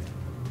 Indeed.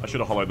 I should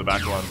have hollowed the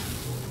back one.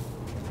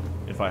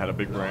 If I had a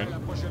big brain.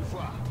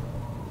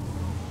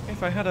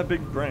 If I had a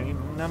big brain.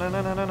 Na na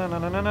na na na na na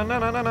na na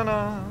na na na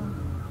na.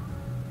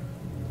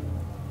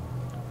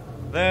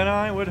 Then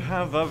I would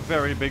have a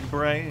very big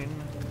brain.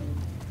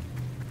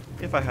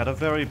 If I had a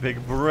very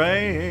big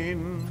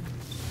brain.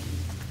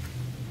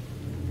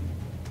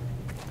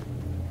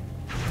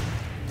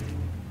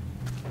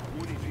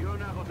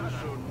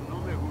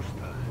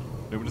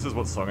 Maybe this is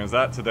what song is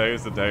that? Today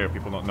is the day of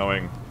people not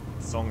knowing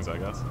songs, I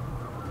guess.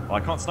 Well, I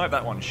can't snipe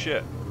that one.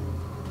 Shit.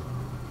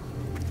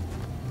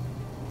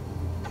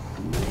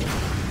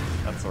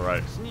 That's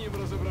alright.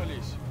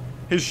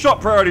 His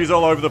shot priority is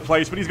all over the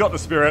place, but he's got the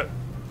spirit.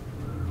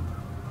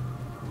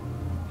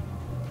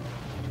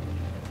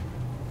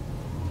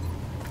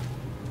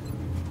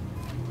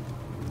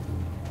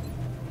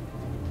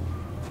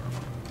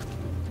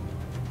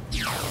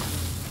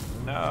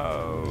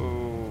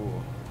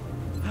 No.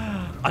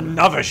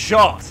 Another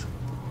shot!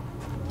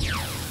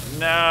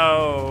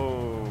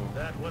 No.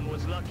 That one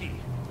was lucky.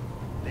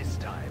 This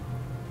time.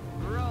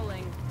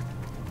 Rolling.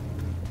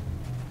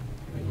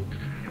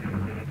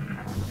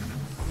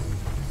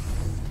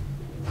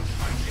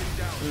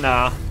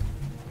 Nah.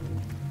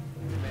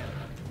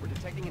 We're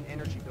detecting an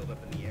energy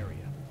buildup in the area.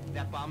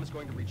 That bomb is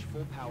going to reach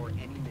full power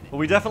any minute. Well,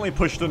 we definitely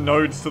pushed the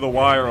nodes to the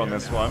wire on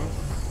this one.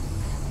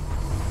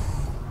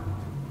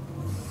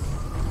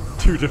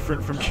 too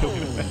different from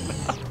killing a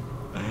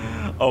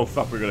man. Oh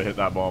fuck, we're gonna hit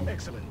that bomb.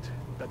 Excellent.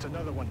 That's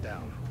another one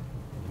down.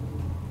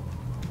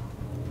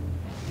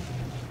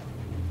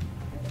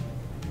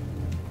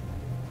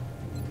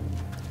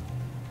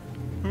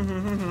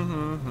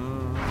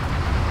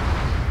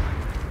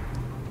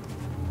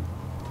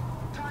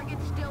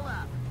 Target's still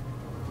up.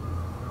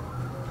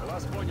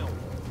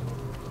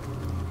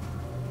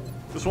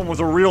 This one was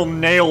a real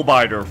nail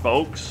biter,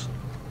 folks.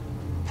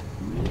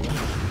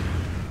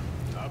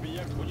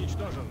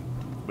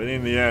 But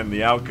in the end,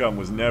 the outcome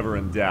was never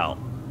in doubt.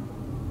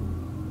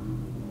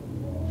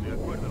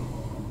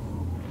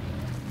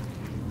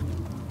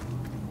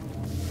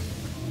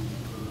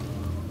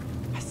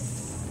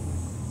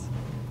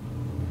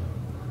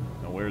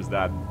 Now where's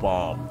that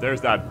bomb?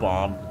 There's that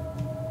bomb.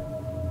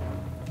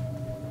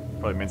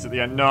 Probably mints at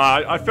the end. No,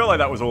 I felt like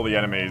that was all the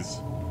enemies.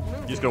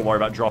 You just gotta worry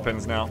about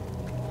drop-ins now.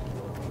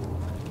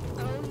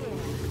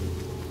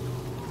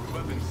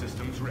 Weapon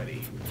systems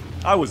ready.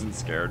 I wasn't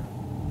scared.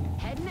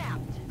 Heading out.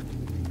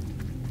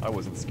 I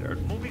wasn't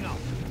scared. Moving out.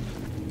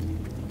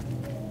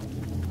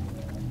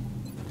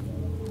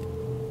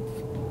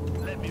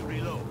 Let me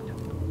reload.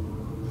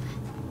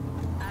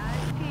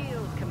 Eyes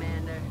peeled,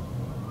 Commander.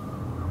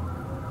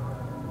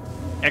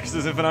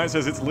 Exodus Infinite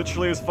says it's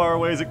literally as far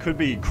away as it could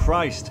be.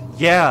 Christ.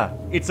 Yeah,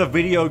 it's a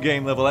video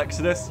game level,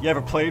 Exodus. You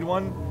ever played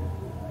one?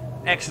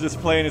 Exodus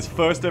playing his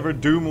first ever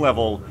Doom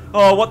level.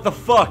 Oh, what the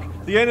fuck?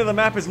 The end of the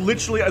map is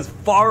literally as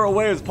far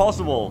away as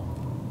possible.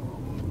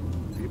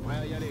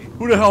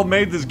 Who the hell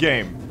made this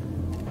game?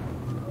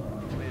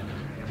 Commander,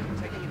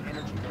 we're taking an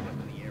energy buildup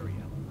in the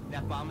area.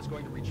 That bomb is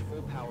going to reach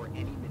full power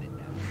any minute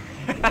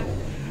now.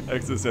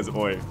 Exodus says,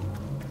 oi.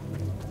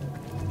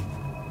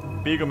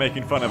 Beagle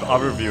making fun of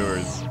other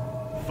viewers.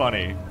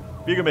 Funny.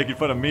 Beagle making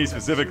fun of me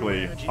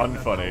specifically.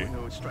 Unfunny.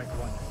 Power node strike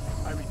one.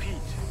 I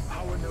repeat,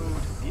 power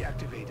node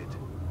deactivated.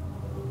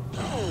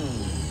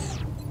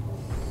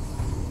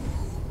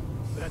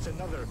 That's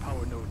another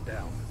power node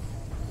down.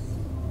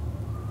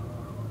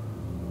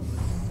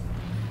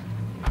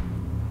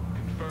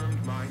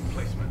 Confirmed mine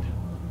placement.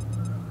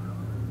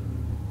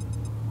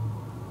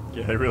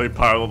 Yeah, they really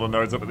piled all the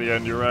nodes up at the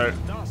end, you're right.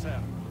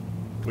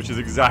 Which is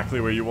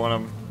exactly where you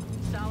want them.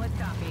 Solid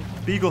copy.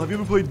 Beagle, have you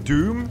ever played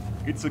Doom?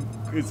 It's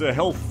a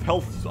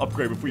health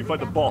upgrade before you fight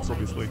the boss,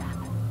 obviously.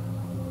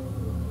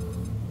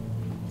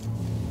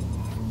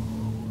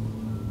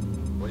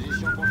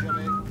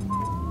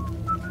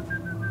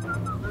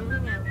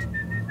 Moving out.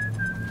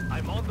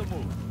 I'm on the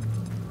move.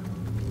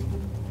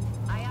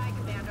 Aye, aye,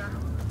 Commander.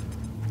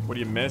 What do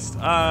you missed?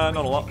 Not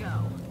a lot. Go.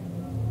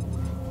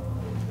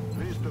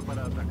 Listo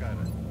para atacar.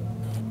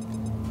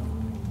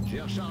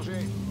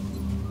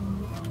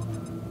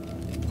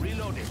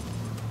 Reloading.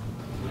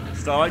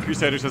 Starlight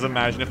Crusader says,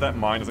 imagine if that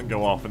mine doesn't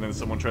go off and then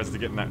someone tries to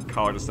get in that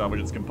car to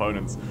salvage its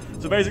components.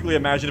 So basically,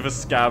 imagine if a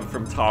scab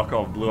from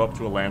Tarkov blew up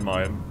to a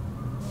landmine.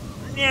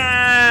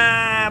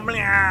 Yeah,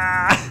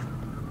 blah.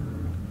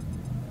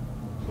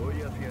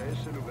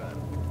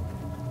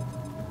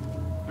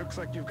 Looks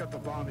like you've got the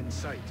bomb in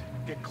sight.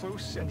 Get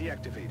close and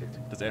deactivate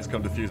it. Does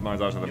XCOM defuse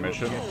mines out of the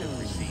mission? Objective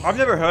received. I've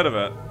never heard of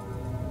it.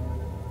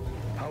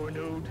 Power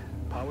node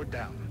powered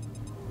down.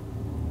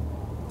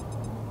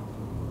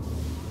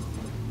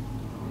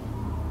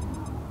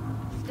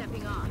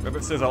 Stepping on.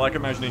 Rabbit says, I like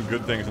imagining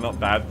good things and not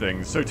bad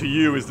things. So to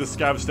you, is the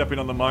scab stepping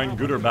on the mine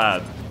good or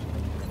bad?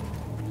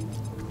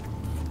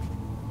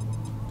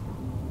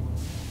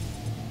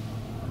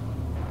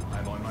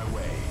 I'm on my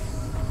way.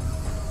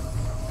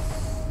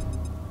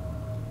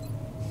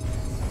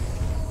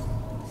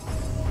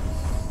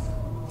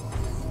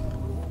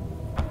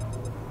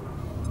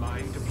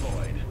 Mine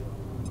deployed.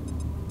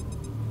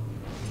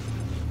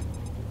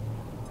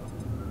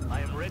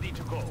 I am ready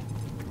to go.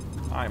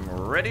 I'm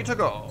ready to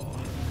go.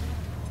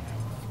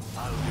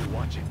 I'll be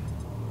watching.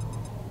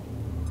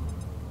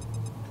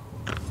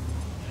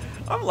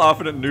 I'm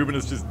laughing at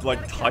Nubenus just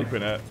like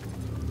typing it.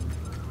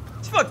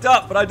 It's fucked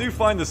up, but I do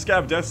find the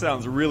scab death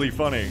sounds really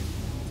funny.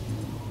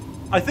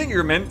 I think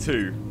you're meant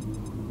to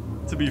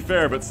be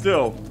fair, but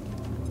still.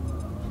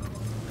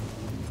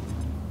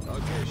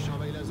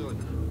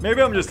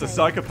 Maybe I'm just a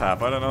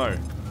psychopath, I don't know.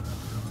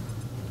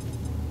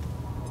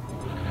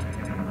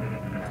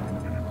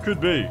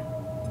 Could be.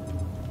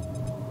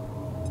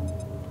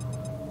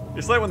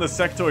 It's like when the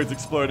sectoids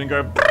explode and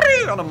go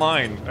on a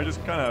mine. I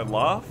just kind of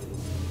laugh.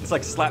 It's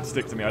like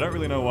slapstick to me. I don't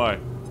really know why.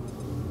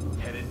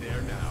 Headed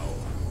there now.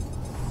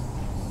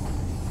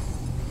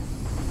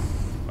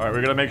 Alright,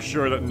 we're gonna make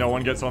sure that no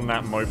one gets on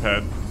that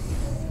moped.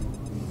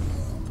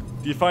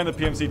 Do you find the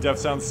PMC death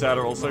sounds sad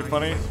or also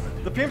funny?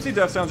 The PMC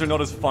death sounds are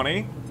not as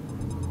funny,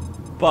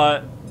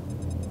 but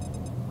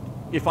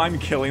if I'm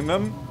killing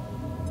them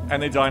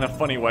and they die in a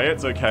funny way,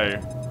 it's okay.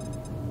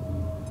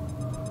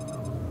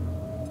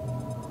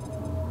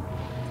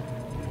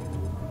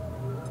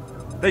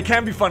 They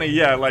can be funny,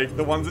 yeah, like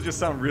the ones that just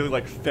sound really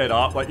like fed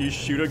up, like you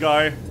shoot a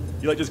guy,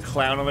 you like just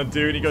clown on the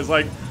dude, and he goes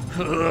like,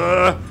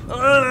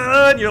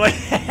 and you're like,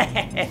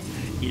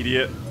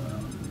 idiot.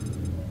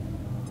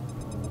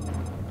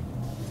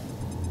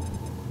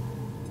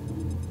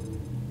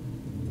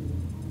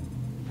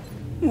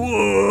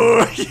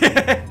 Whoa!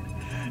 Yeah!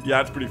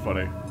 Yeah, it's pretty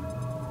funny.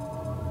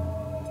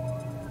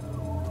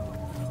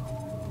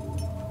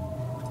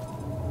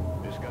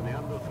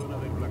 Escaneando zona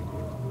del blanco.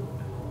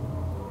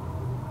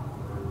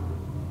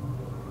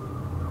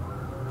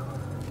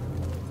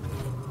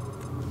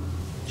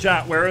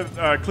 Chat, where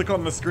click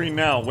on the screen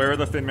now. Where are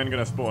the thin men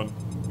gonna spawn?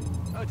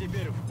 А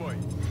теперь в бой.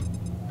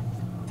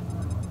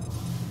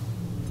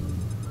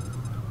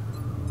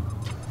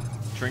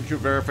 Trinket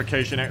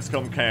verification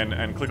XCOM can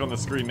and click on the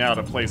screen now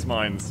to place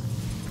mines.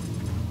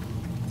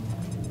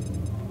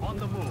 On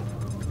the move.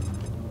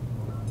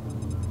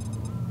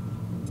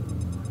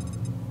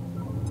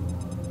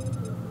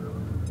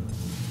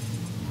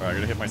 Alright, I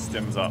gotta hit my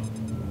stims up.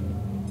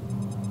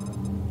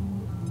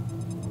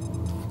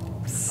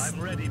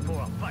 I'm ready for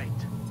a fight.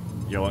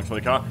 Yelling for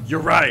the car. You're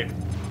right!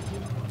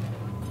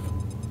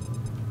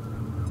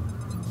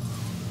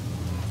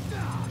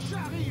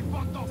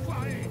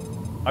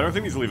 I don't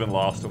think these will even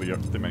last till the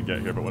thin men get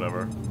here, but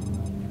whatever.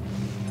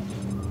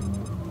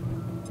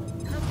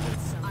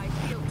 I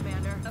feel,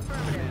 Commander.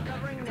 Affirmative.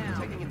 Covering now.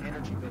 Taking an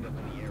energy buildup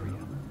in the area.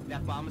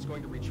 That bomb is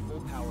going to reach full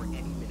power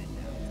any minute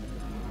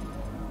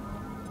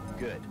now.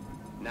 Good.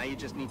 Now you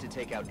just need to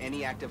take out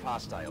any active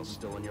hostiles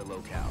still in your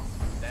locale.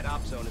 That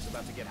op zone is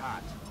about to get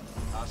hot.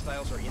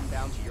 Hostiles are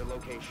inbound to your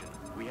location.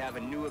 We have a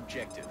new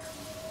objective.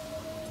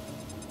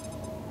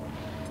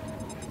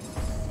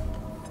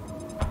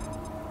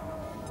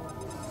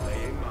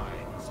 Laying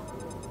mines.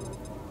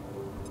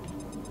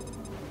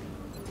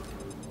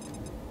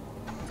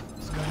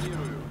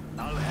 Сканирую.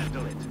 I'll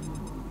handle it.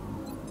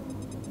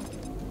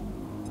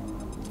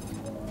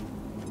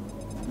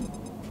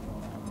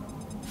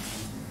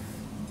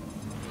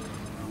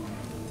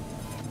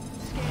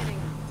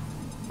 Scanning.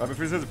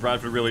 Bradford says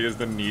Bradford really is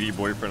the needy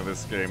boyfriend of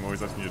this game,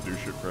 always asking you to do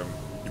shit for him.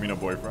 You mean a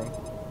boyfriend?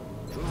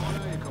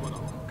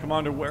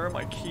 Commander, where are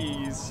my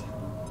keys?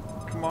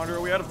 Commander,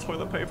 are we out of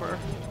toilet paper?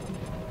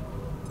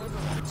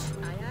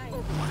 Overwatch. Aye, aye.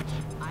 Overwatch.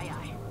 Aye,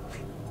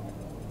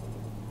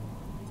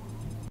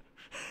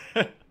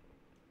 aye.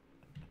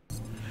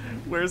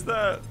 Where's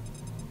that?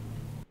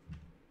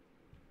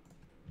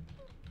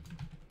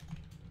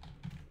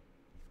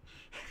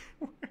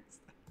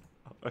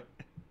 Where's that?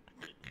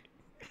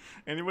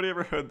 Anybody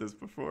ever heard this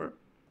before?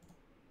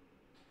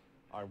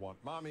 I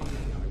want mommy,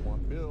 I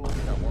want milk,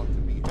 I want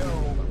to be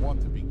held, I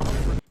want to be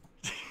comforted.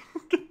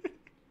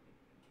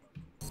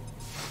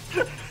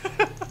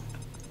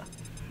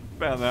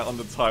 Found that on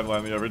the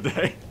timeline the other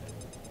day.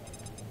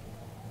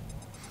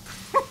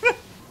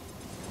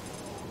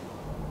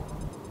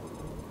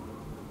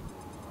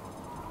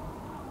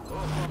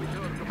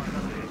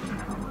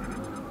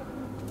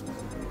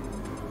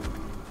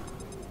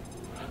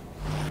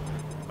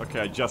 Okay,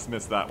 I just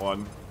missed that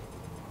one.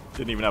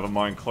 Didn't even have a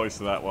mine close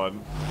to that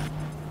one.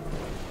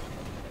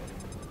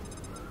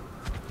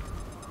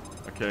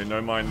 Okay,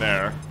 no mine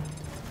there.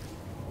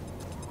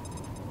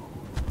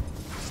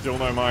 Still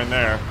no mine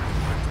there.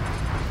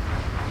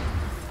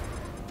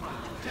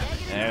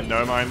 And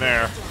no mine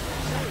there.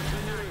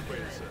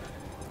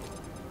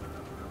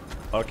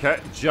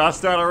 Okay,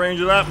 just out of range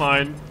of that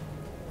mine.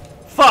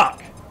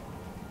 Fuck!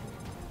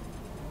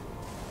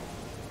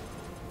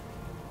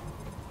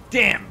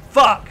 Damn,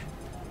 fuck!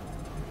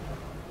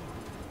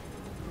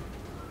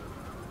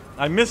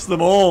 I missed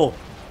them all.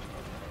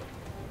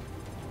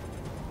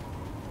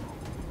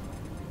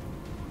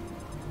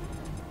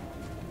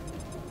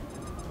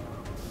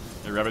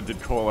 Yeah, Rabbit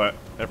did call it.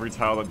 Every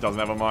tile that doesn't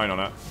have a mine on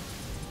it.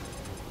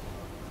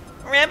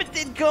 Rabbit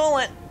did call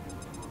it.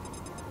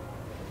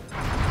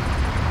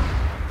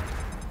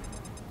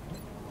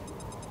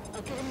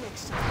 I'll get him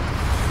next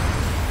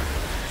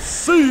time.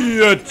 See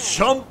ya,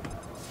 chump!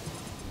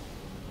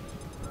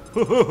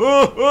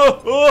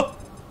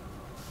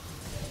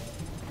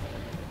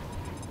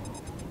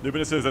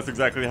 Lupinus says that's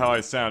exactly how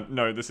I sound.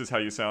 No, this is how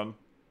you sound.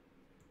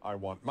 I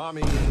want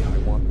mommy, I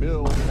want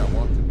milk, I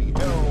want to be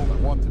held, I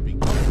want to be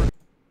comforted.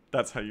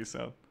 That's how you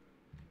sound.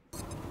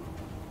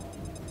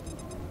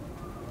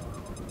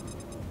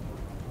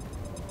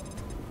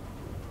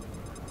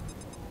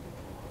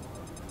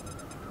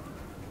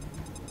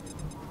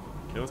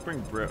 Okay, let's bring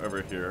Britt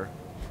over here.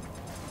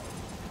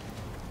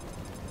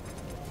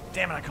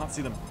 Damn it, I can't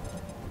see them.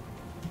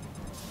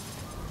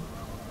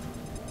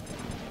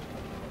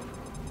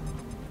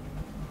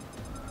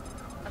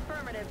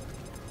 Affirmative.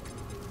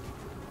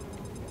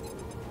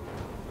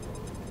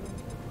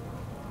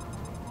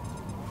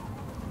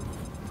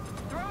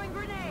 Throwing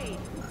grenade.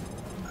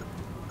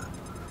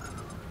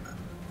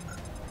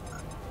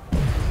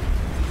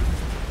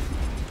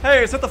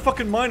 Hey, set the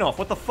fucking mine off.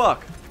 What the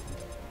fuck?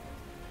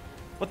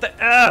 What the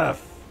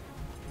F?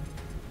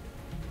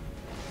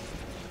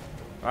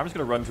 I'm just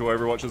gonna run to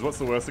Overwatches. What's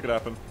the worst that could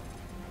happen?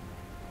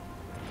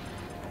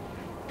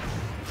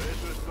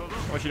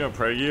 What you know,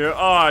 Pro Gear?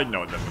 Oh, I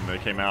know them when they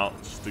came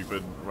out.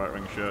 Stupid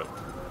right-wing shit.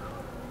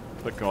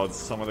 But god,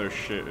 some of their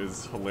shit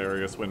is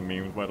hilarious when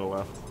memed by the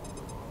left.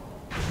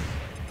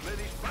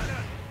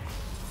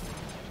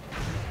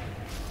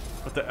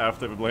 What the F,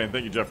 David Blaine?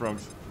 Thank you, Jeff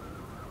Runks.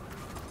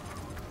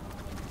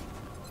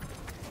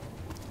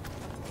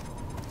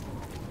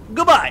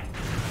 Goodbye!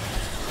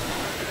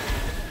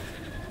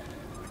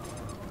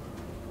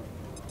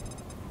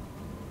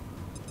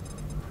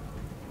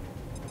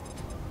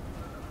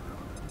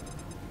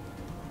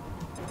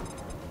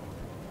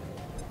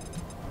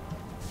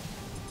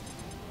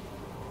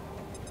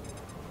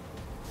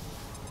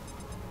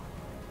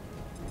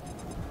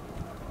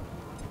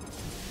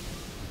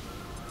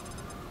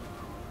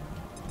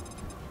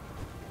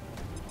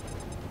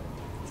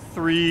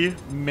 Three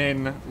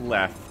men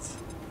left.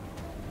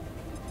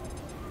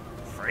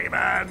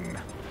 Freeman!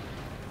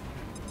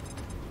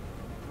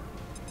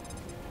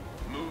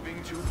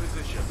 Moving to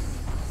position.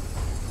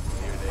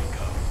 Here they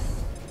come.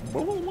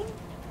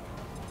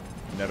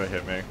 Never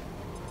hit me.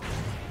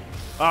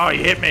 Oh, he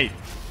hit me!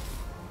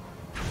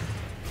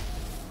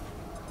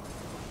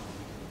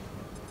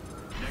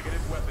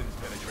 Negative weapons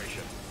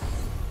penetration.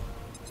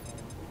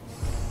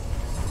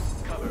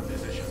 Cover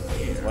position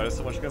here. Why does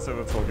so much against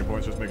over talking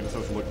points just making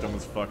themselves look dumb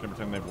as fuck and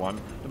pretend they've won?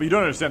 But you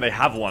don't understand they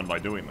have won by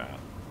doing that.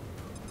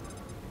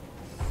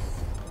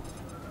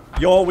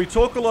 Yo, we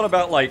talk a lot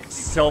about, like,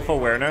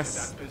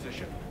 self-awareness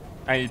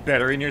and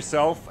bettering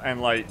yourself and,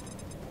 like,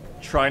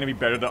 trying to be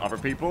better than other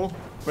people.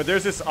 But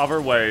there's this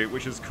other way,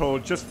 which is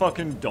called just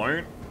fucking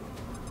don't.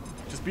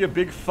 Just be a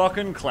big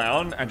fucking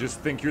clown and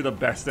just think you're the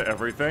best at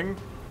everything.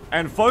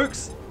 And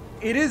folks,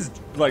 it is,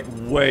 like,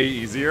 way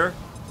easier.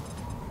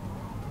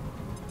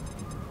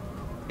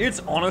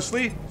 It's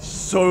honestly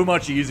so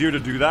much easier to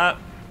do that.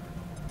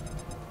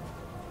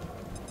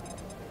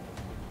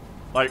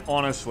 Like,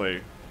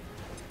 honestly.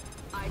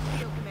 I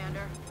feel,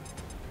 Commander.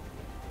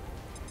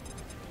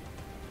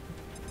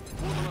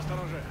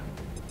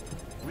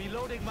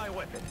 Reloading my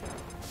weapon.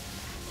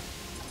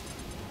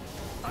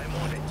 I'm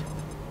on it.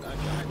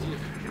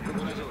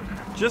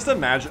 Just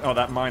imagine. Oh,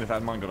 that mine, if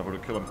that mine got over to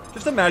kill him.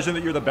 Just imagine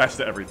that you're the best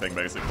at everything,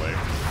 basically.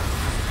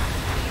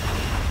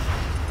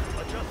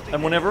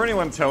 And whenever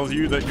anyone tells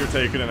you that you're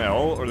taking an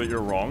L or that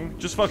you're wrong,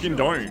 just fucking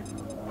don't.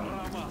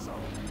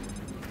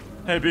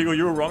 Hey, Beagle,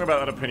 you were wrong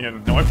about that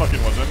opinion. No, I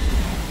fucking wasn't.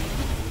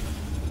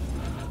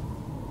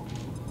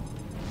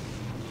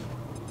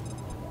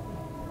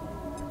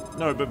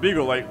 No, but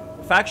Beagle, like,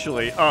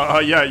 factually,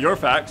 yeah, you're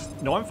facts.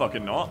 No, I'm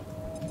fucking not.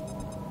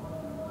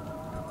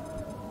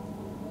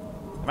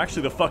 I'm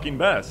actually the fucking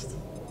best.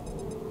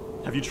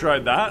 Have you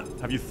tried that?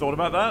 Have you thought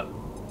about that?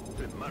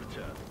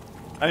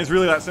 And it's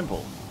really that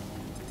simple.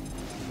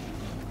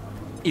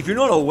 If you're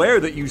not aware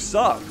that you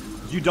suck,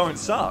 you don't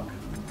suck.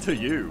 To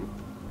you.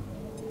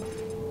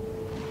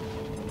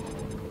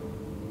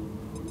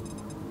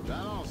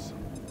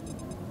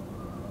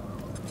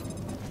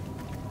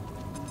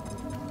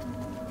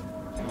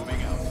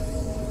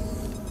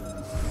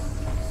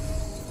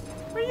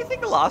 Where do you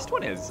think the last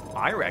one is?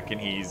 I reckon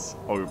he's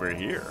over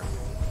here.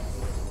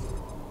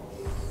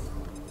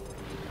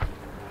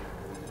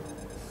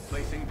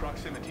 Placing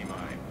proximity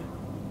mine.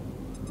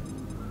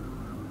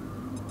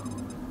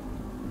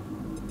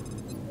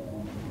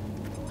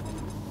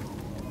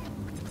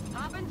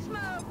 Pop and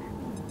smoke.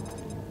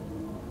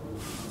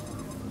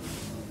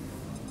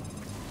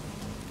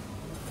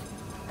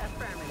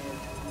 Affirmative.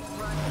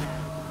 Run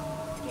that.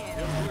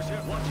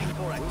 Scan. Watching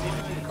for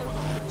activity.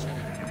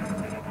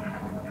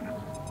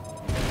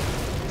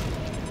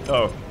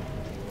 Oh.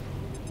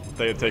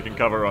 They had taken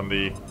cover on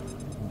the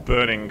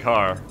burning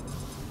car.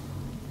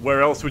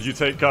 Where else would you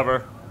take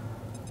cover?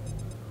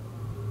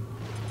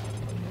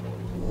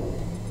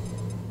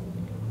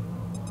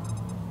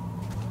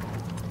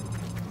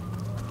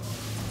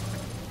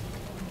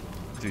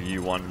 Do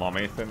you want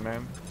mommy, Thin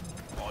Man?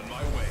 On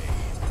my way.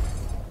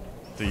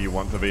 Do you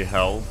want to be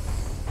held?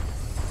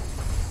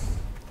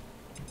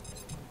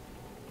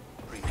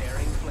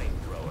 Preparing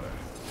flamethrower.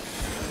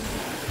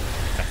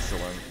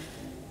 Excellent.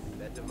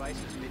 That device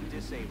has been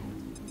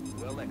disabled.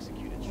 Well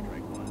executed,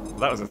 Strike One.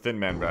 That was a Thin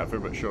Man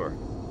Bradford, but sure.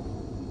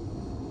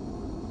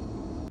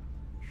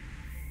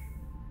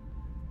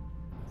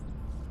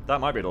 That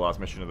might be the last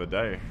mission of the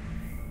day.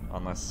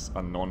 Unless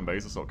a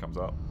non-base assault comes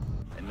up.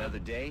 Another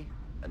day,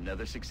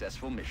 another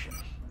successful mission.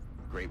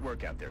 Great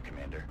work out there,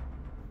 Commander.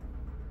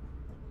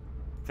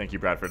 Thank you,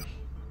 Bradford.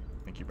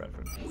 Thank you,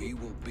 Bradford. We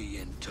will be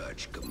in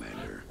touch,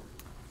 Commander.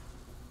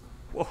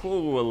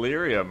 Whoa,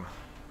 Illyrium.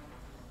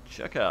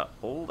 Check out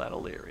all that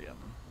Illyrium.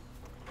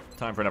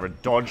 Time for another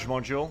dodge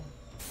module.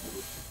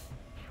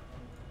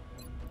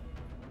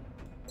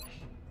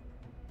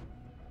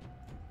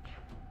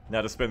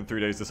 Now to spend 3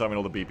 days to summon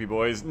all the BP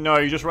boys. No,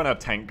 you just run a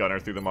tank gunner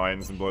through the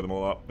mines and blow them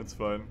all up. It's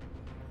fine.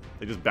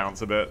 They just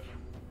bounce a bit.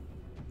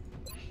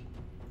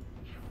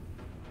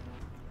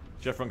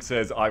 Jeff Runk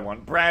says, I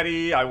want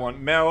Bratty, I want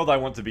Meld, I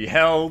want to be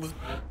held.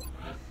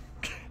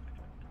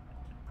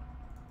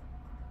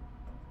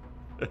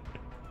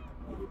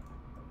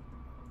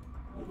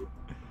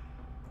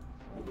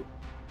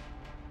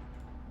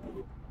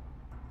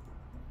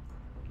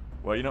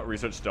 Well, you not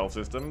research stealth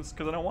systems?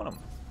 Because I don't want them.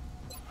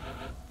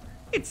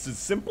 It's as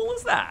simple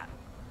as that.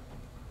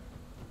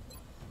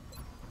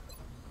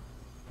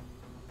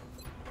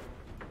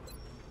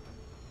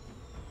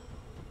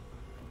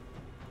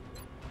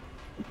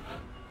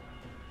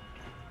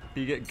 But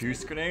you get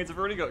goose grenades? I've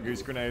already got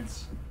goose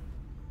grenades.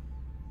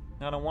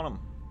 No, I don't want them.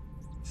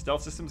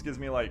 Stealth systems gives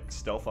me, like,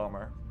 stealth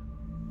armor.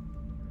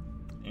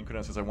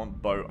 Incodon says, I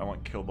want boat, I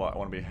want killbot, I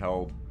want to be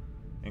held.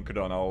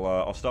 Incodon,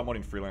 I'll start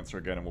modding Freelancer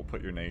again and we'll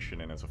put your nation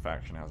in as a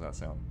faction. How's that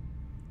sound?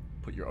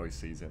 Put your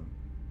OCs in.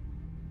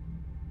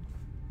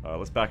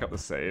 Let's back up the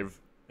save,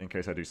 in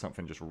case I do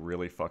something just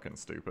really fucking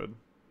stupid.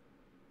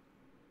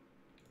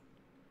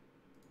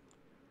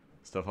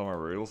 Stealth armor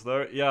rules,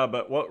 though? Yeah,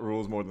 but what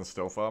rules more than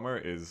stealth armor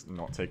is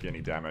not taking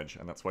any damage,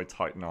 and that's why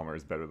Titan armor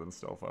is better than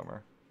stealth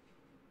armor.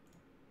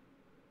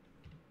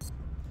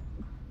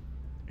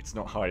 It's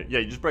not high. Yeah,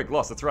 you just break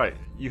glass, that's right.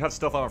 You have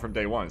stealth armor from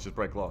day one, it's just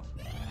break glass.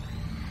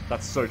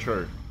 That's so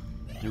true.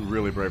 You're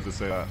really brave to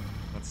say that.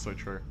 That's so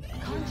true.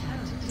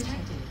 Contact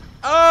detected.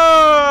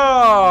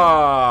 Ah!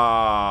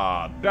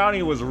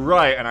 Bounty was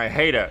right, and I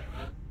hate it.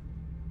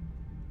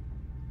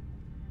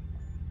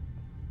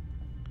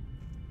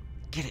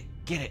 Get it,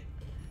 get it,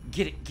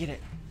 get it, get it,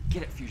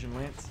 get it, Fusion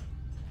Lance.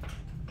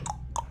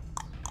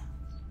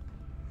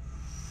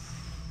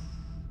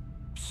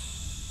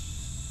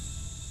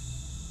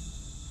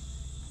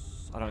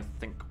 I don't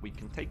think we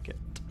can take it.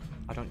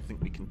 I don't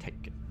think we can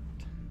take it.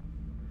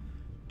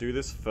 Do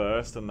this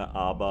first, and the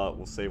Arbor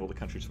will save all the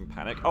countries from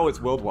panic. Oh,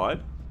 it's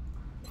worldwide?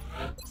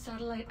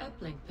 Satellite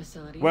uplink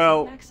facility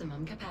Well,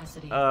 maximum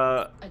capacity.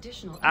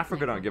 Additional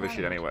Africa uplink don't give a shit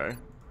required. anyway.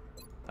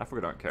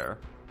 Africa don't care.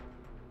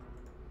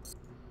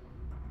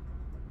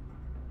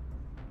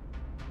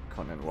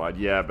 Continent-wide,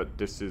 yeah, but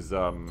this is,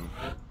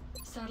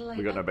 Satellite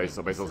we got no uplink bases,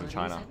 our base is in facilities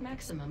China. at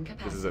maximum This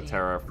is capacity. a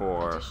terror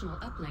for Additional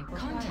uplink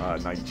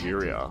required.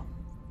 Nigeria.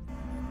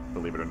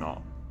 Believe it or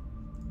not.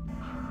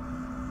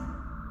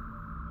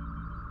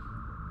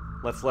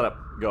 Let's let it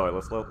go.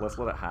 Let's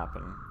let it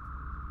happen.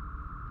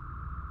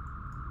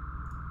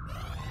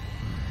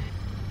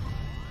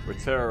 We're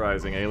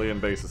terrorizing alien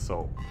base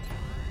assault.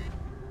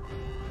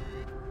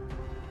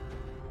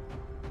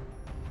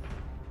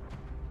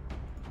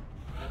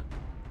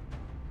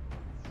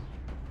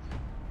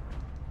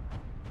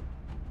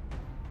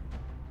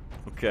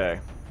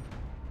 Okay.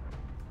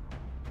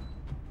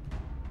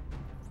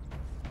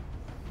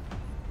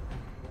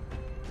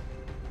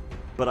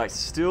 But I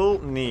still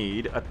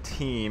need a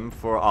team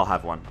for... I'll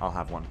have one. I'll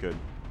have one. Good.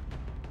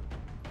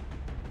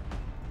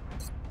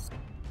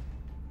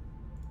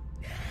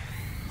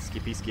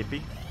 Skippy,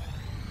 Skippy.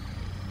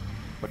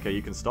 Okay,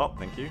 you can stop.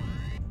 Thank you.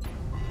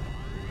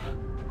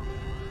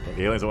 Okay,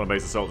 the aliens don't want to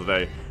base assault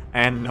today.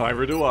 And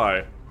neither do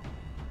I.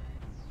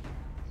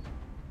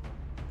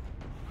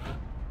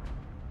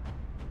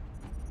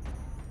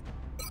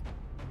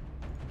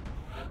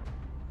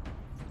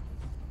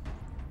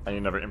 I need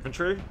another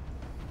infantry.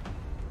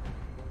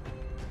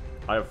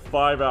 I have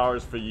 5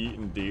 hours for Yeet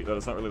and Deet.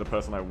 That's not really the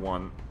person I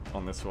want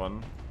on this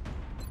one.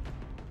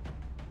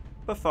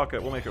 But fuck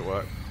it, we'll make it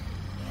work.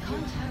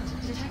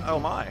 Contact detected. Oh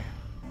my.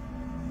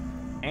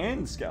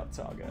 And scout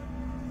target.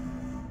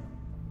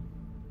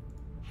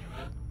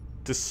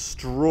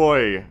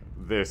 Destroy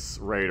this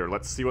raider.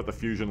 Let's see what the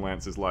Fusion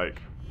Lance is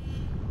like.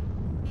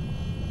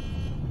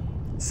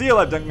 See you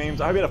later, Dunk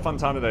Memes. I hope you had a fun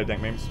time today,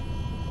 Dunk Memes.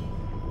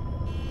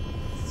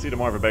 See you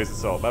tomorrow for base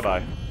assault.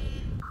 Bye-bye.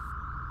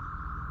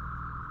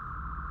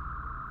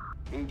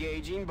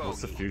 Engaging bogey.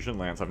 What's the Fusion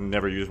Lance? I've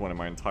never used one in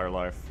my entire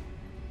life.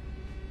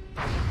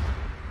 It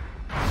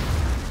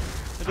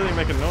doesn't even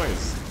make a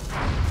noise.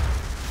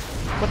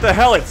 What the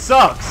hell? It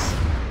sucks!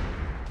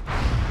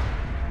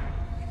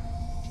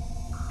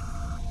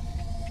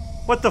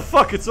 What the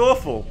fuck? It's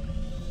awful!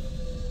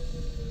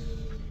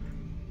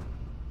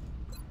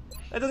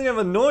 It doesn't even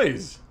have a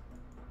noise!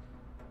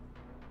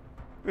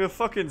 We were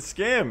fucking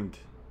scammed.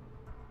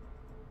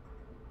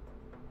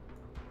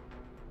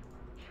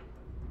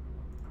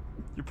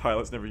 Your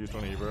pilot's never used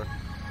one either.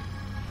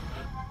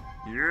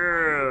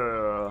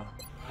 Yeah!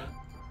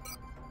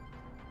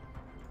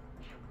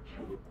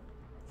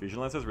 Fusion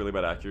Lance has really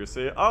bad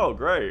accuracy. Oh,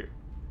 great!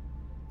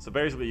 So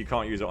basically you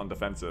can't use it on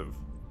defensive.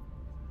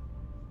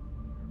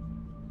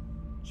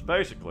 So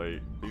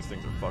basically, these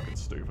things are fucking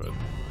stupid.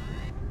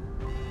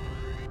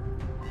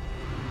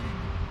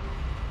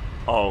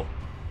 Oh.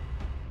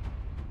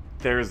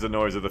 There's the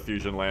noise of the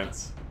Fusion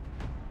Lance.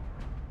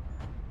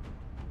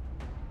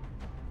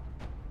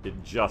 It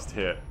just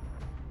hit.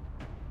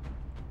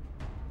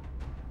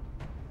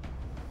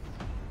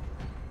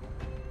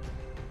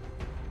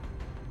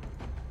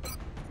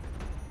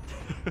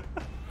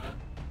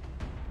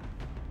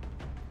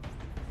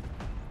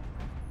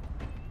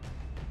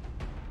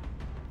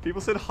 People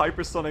said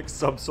hypersonic,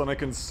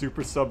 subsonic, and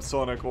super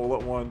subsonic all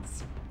at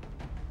once.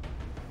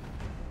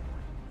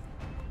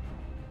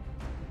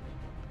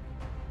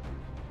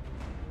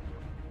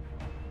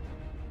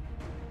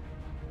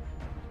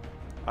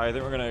 I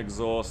think we're gonna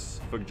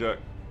exhaust Fugjuk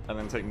and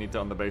then take Nita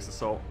on the base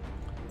assault.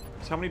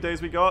 So how many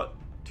days we got?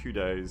 2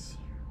 days.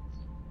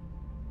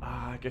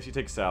 I guess you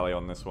take Sally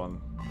on this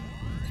one.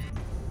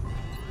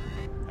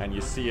 And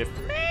you see if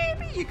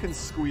maybe you can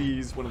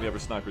squeeze one of the other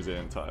snipers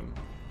in time.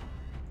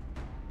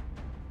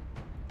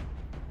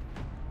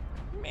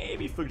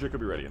 Maybe Fugjuk could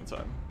be ready in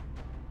time.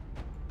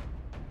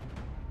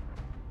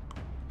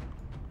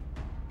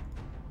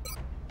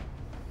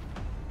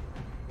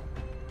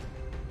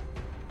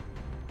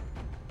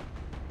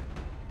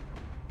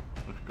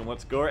 XCOM,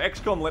 let's gore.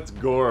 XCOM, let's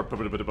gore.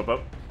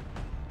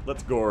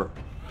 Let's gore.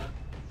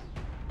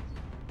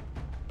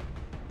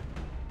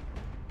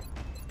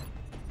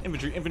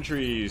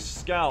 Infantry,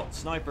 scout,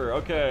 sniper,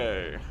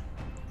 okay.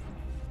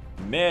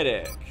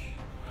 Medic.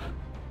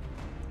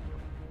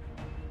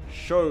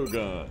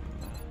 Shogun.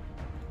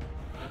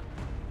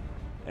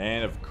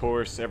 And of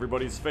course,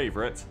 everybody's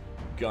favorite,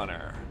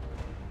 gunner.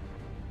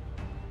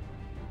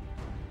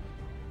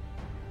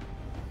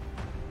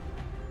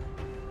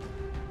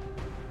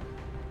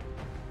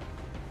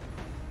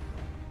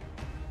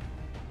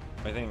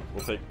 I think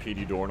we'll take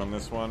PD Dorn on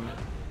this one.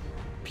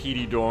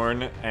 PD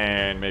Dorn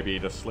and maybe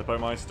the Slippo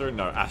Meister?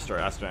 No, Astro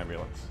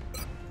Ambulance.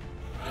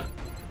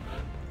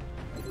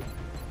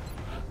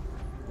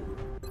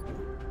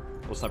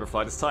 Will Sniper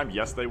fly this time?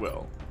 Yes, they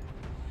will.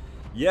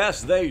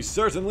 Yes, they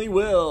certainly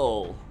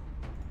will!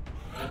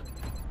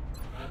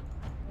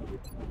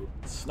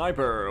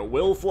 Sniper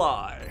will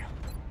fly.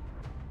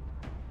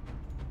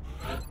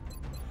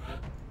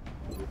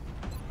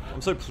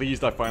 I'm so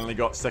pleased I finally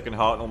got second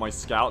heart on all my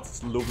scouts.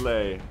 It's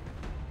lovely.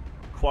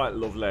 Quite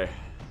lovely.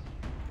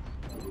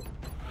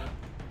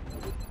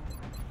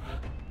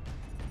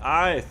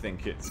 I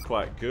think it's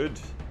quite good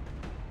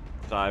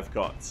that I've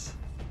got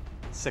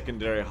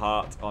secondary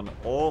heart on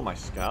all my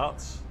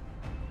scouts.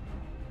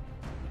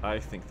 I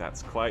think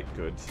that's quite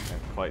good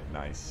and quite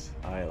nice.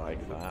 I like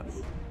that.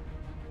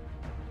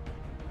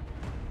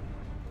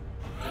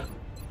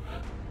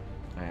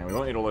 And we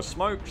won't need all those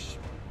smokes.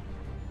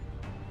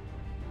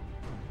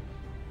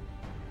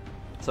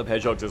 Sub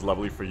Hedgehogs is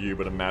lovely for you,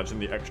 but imagine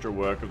the extra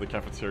work of the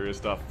cafeteria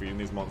staff feeding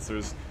these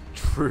monsters.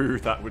 True,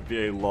 that would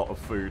be a lot of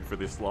food for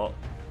this lot.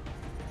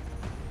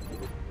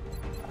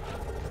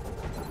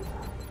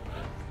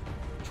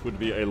 Which would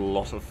be a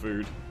lot of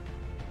food.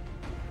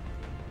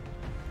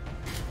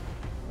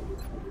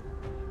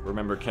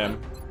 Remember Chem?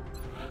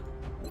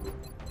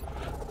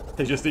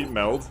 They just eat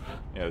meld?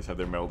 Yeah, they just had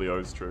their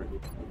meldios, true.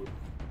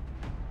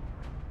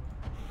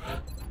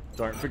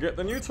 Don't forget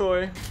the new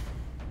toy!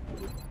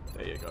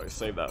 There you go,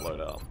 save that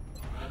loadout.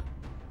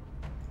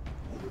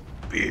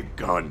 Big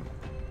gun!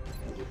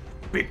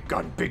 Big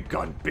gun, big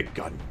gun, big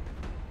gun!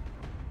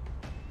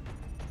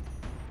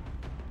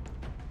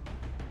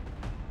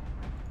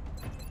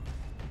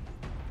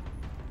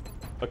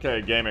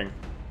 Okay, gaming.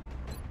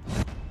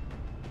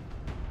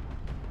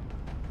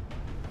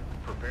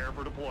 Prepare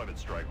for deployment,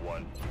 Strike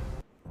One.